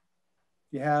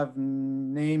 If you have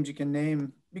names you can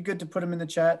name, be good to put them in the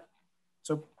chat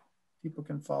so people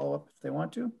can follow up if they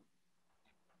want to.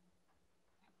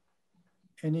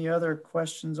 Any other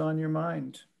questions on your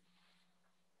mind?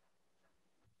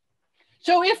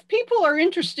 So if people are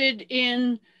interested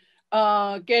in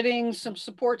getting some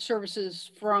support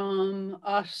services from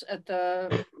us at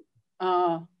the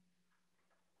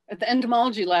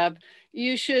entomology lab,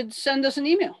 you should send us an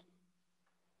email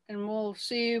and we'll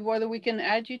see whether we can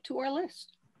add you to our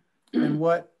list. And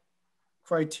what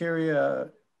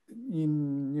criteria, you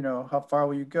know, how far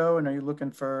will you go? And are you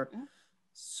looking for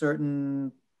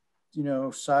certain, you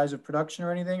know, size of production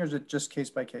or anything, or is it just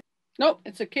case by case? Nope,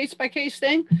 it's a case-by-case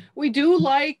thing. We do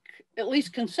like, at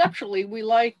least conceptually, we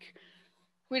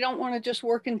don't want to just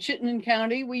work in Chittenden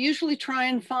County. We usually try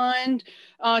and find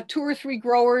 2 or 3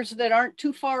 growers that aren't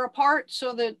too far apart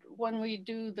so that when we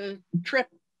do the trip,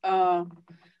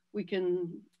 we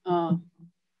can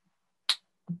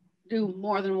do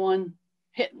more than one,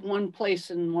 hit one place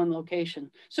in one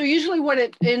location. So usually what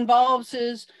it involves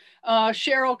is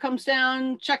Cheryl comes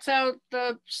down, checks out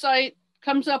the site,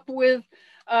 comes up with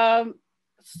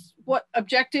what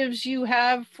objectives you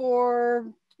have for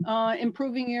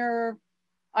improving your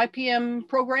IPM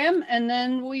program, and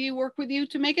then we work with you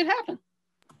to make it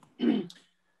happen.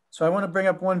 So I want to bring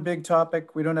up one big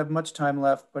topic. We don't have much time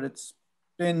left, but it's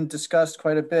been discussed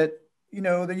quite a bit. You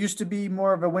know, there used to be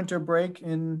more of a winter break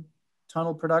in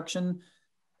tunnel production,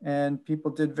 and people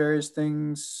did various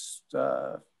things,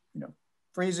 you know,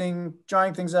 freezing,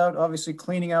 drying things out, obviously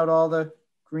cleaning out all the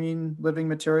green living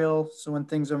material. So when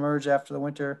things emerge after the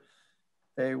winter,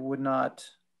 they would not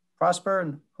prosper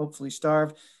and hopefully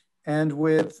starve. And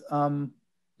with longer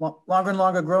and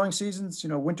longer growing seasons, you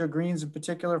know, winter greens in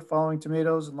particular, following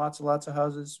tomatoes and lots of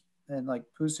houses, and like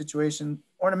Pooh's situation,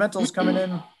 ornamentals coming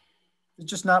in, there's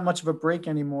just not much of a break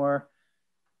anymore.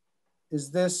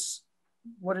 Is this,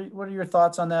 what are your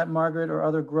thoughts on that, Margaret, or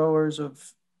other growers,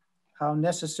 of how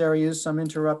necessary is some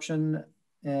interruption,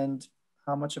 and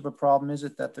how much of a problem is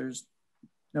it that there's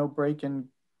no break in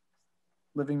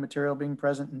living material being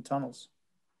present in tunnels?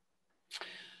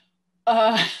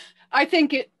 I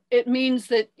think it means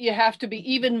that you have to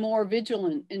be even more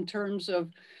vigilant in terms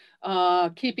of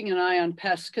keeping an eye on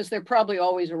pests, because they're probably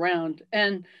always around.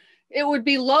 And it would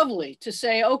be lovely to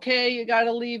say, okay, you got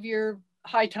to leave your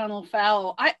high tunnel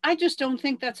fallow. I just don't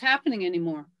think that's happening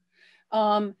anymore.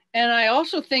 And I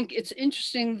also think it's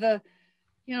interesting,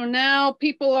 you know, now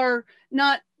people are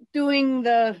not doing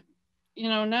you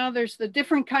know, now there's the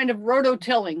different kind of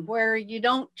rototilling where you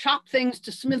don't chop things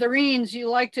to smithereens. You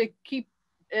like to keep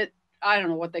it, I don't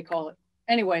know what they call it.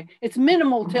 Anyway, it's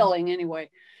minimal tilling anyway.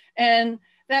 And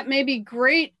that may be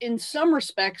great in some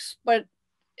respects, but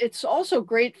it's also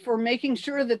great for making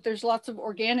sure that there's lots of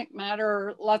organic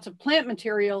matter, lots of plant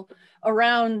material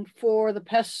around for the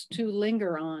pests to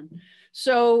linger on.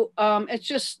 So it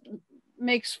just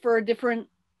makes for a different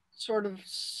sort of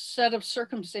set of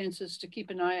circumstances to keep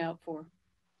an eye out for.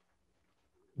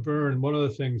 Vern, one of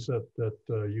the things that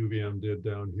UVM did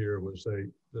down here was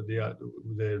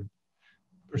they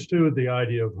pursued the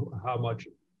idea of how much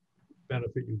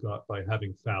benefit you got by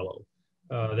having fallow.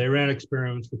 They ran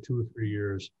experiments for 2 or 3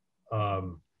 years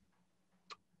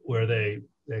where they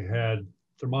had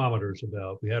thermometers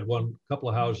about. We had couple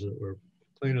of houses that were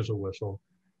clean as a whistle,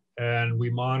 and we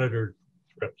monitored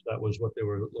thrips. That was what they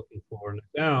were looking for, and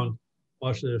they found,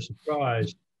 much to their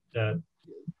surprise, that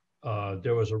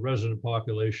there was a resident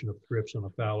population of thrips in a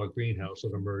fallow greenhouse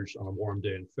that emerged on a warm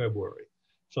day in February.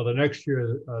 So the next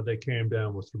year they came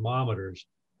down with thermometers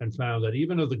and found that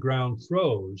even if the ground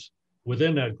froze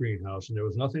within that greenhouse and there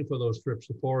was nothing for those thrips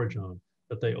to forage on,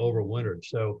 that they overwintered.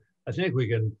 So I think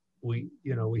we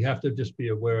have to just be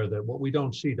aware that what we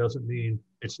don't see doesn't mean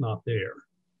it's not there.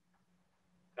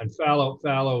 And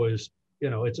fallow is, you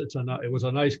know, it was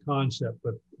a nice concept,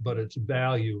 but its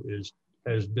value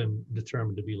has been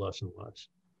determined to be less and less.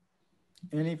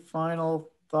 Any final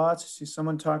thoughts? I see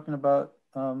someone talking about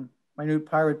minute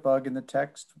pirate bug in the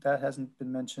text. That hasn't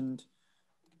been mentioned.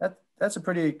 That's a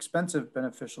pretty expensive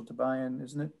beneficial to buy in,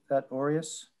 isn't it? That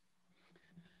aureus?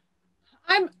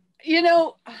 You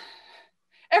know,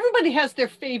 everybody has their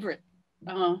favorite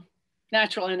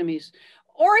natural enemies.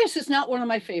 Aureus is not one of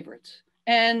my favorites.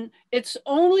 And it's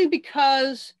only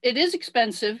because it is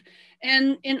expensive.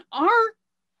 And in our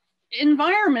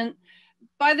environment,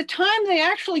 by the time they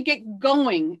actually get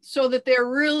going so that they're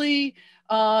really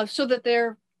so that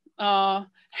they're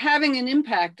having an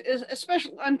impact,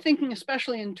 especially, I'm thinking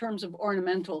especially in terms of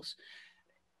ornamentals.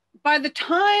 By the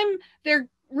time they're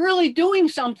really doing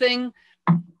something,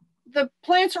 the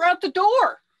plants are out the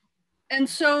door. And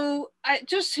so it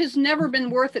just has never been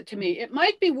worth it to me. It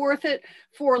might be worth it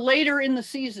for later in the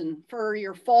season for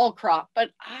your fall crop, but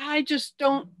I just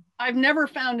don't, I've never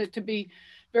found it to be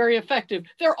very effective.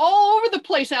 They're all over the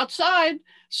place outside.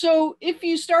 So if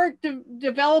you start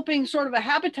developing sort of a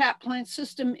habitat plant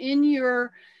system in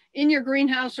your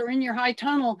greenhouse or in your high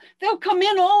tunnel, they'll come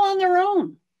in all on their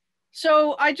own.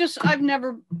 So I've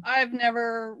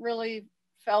never really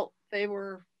felt they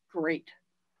were great.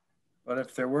 But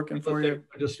if they're working for you,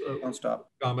 just don't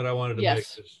stop. Comment I wanted to make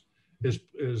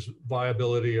is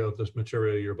viability of this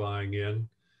material you're buying in.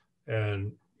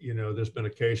 And, you know, there's been a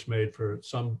case made for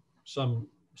some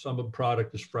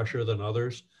product is fresher than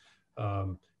others.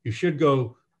 You should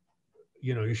go,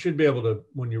 you know, you should be able to,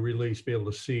 when you release, be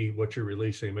able to see what you're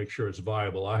releasing and make sure it's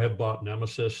viable. I have bought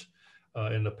Nemesis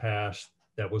in the past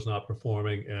that was not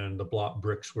performing, and the block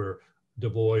bricks were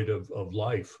devoid of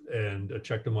life, and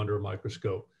checked them under a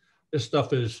microscope. This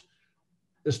stuff is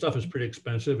pretty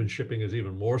expensive, and shipping is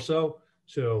even more so.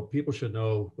 So people should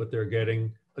know what they're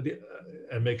getting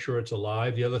and make sure it's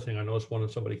alive. The other thing I noticed,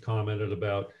 somebody commented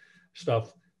about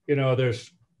stuff, you know,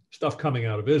 there's stuff coming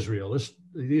out of Israel.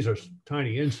 These are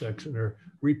tiny insects, and they're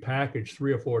repackaged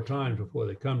 3 or 4 times before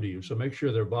they come to you. So make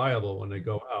sure they're viable when they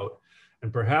go out,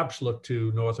 and perhaps look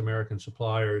to North American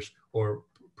suppliers or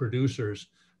producers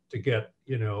to get,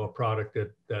 you know, a product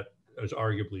that is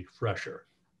arguably fresher.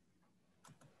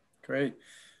 Great.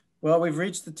 Well, we've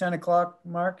reached the 10 o'clock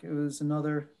mark. It was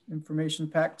another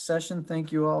information-packed session.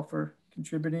 Thank you all for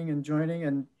contributing and joining.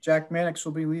 And Jack Mannix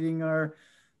will be leading our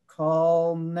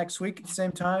call next week at the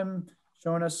same time,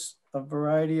 showing us a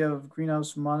variety of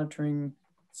greenhouse monitoring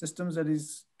systems that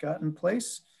he's got in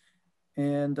place.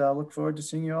 And look forward to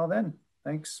seeing you all then.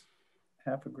 Thanks.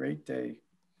 Have a great day.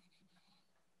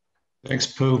 Thanks,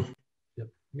 Pooh.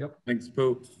 Yep. Thanks,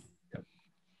 Pooh.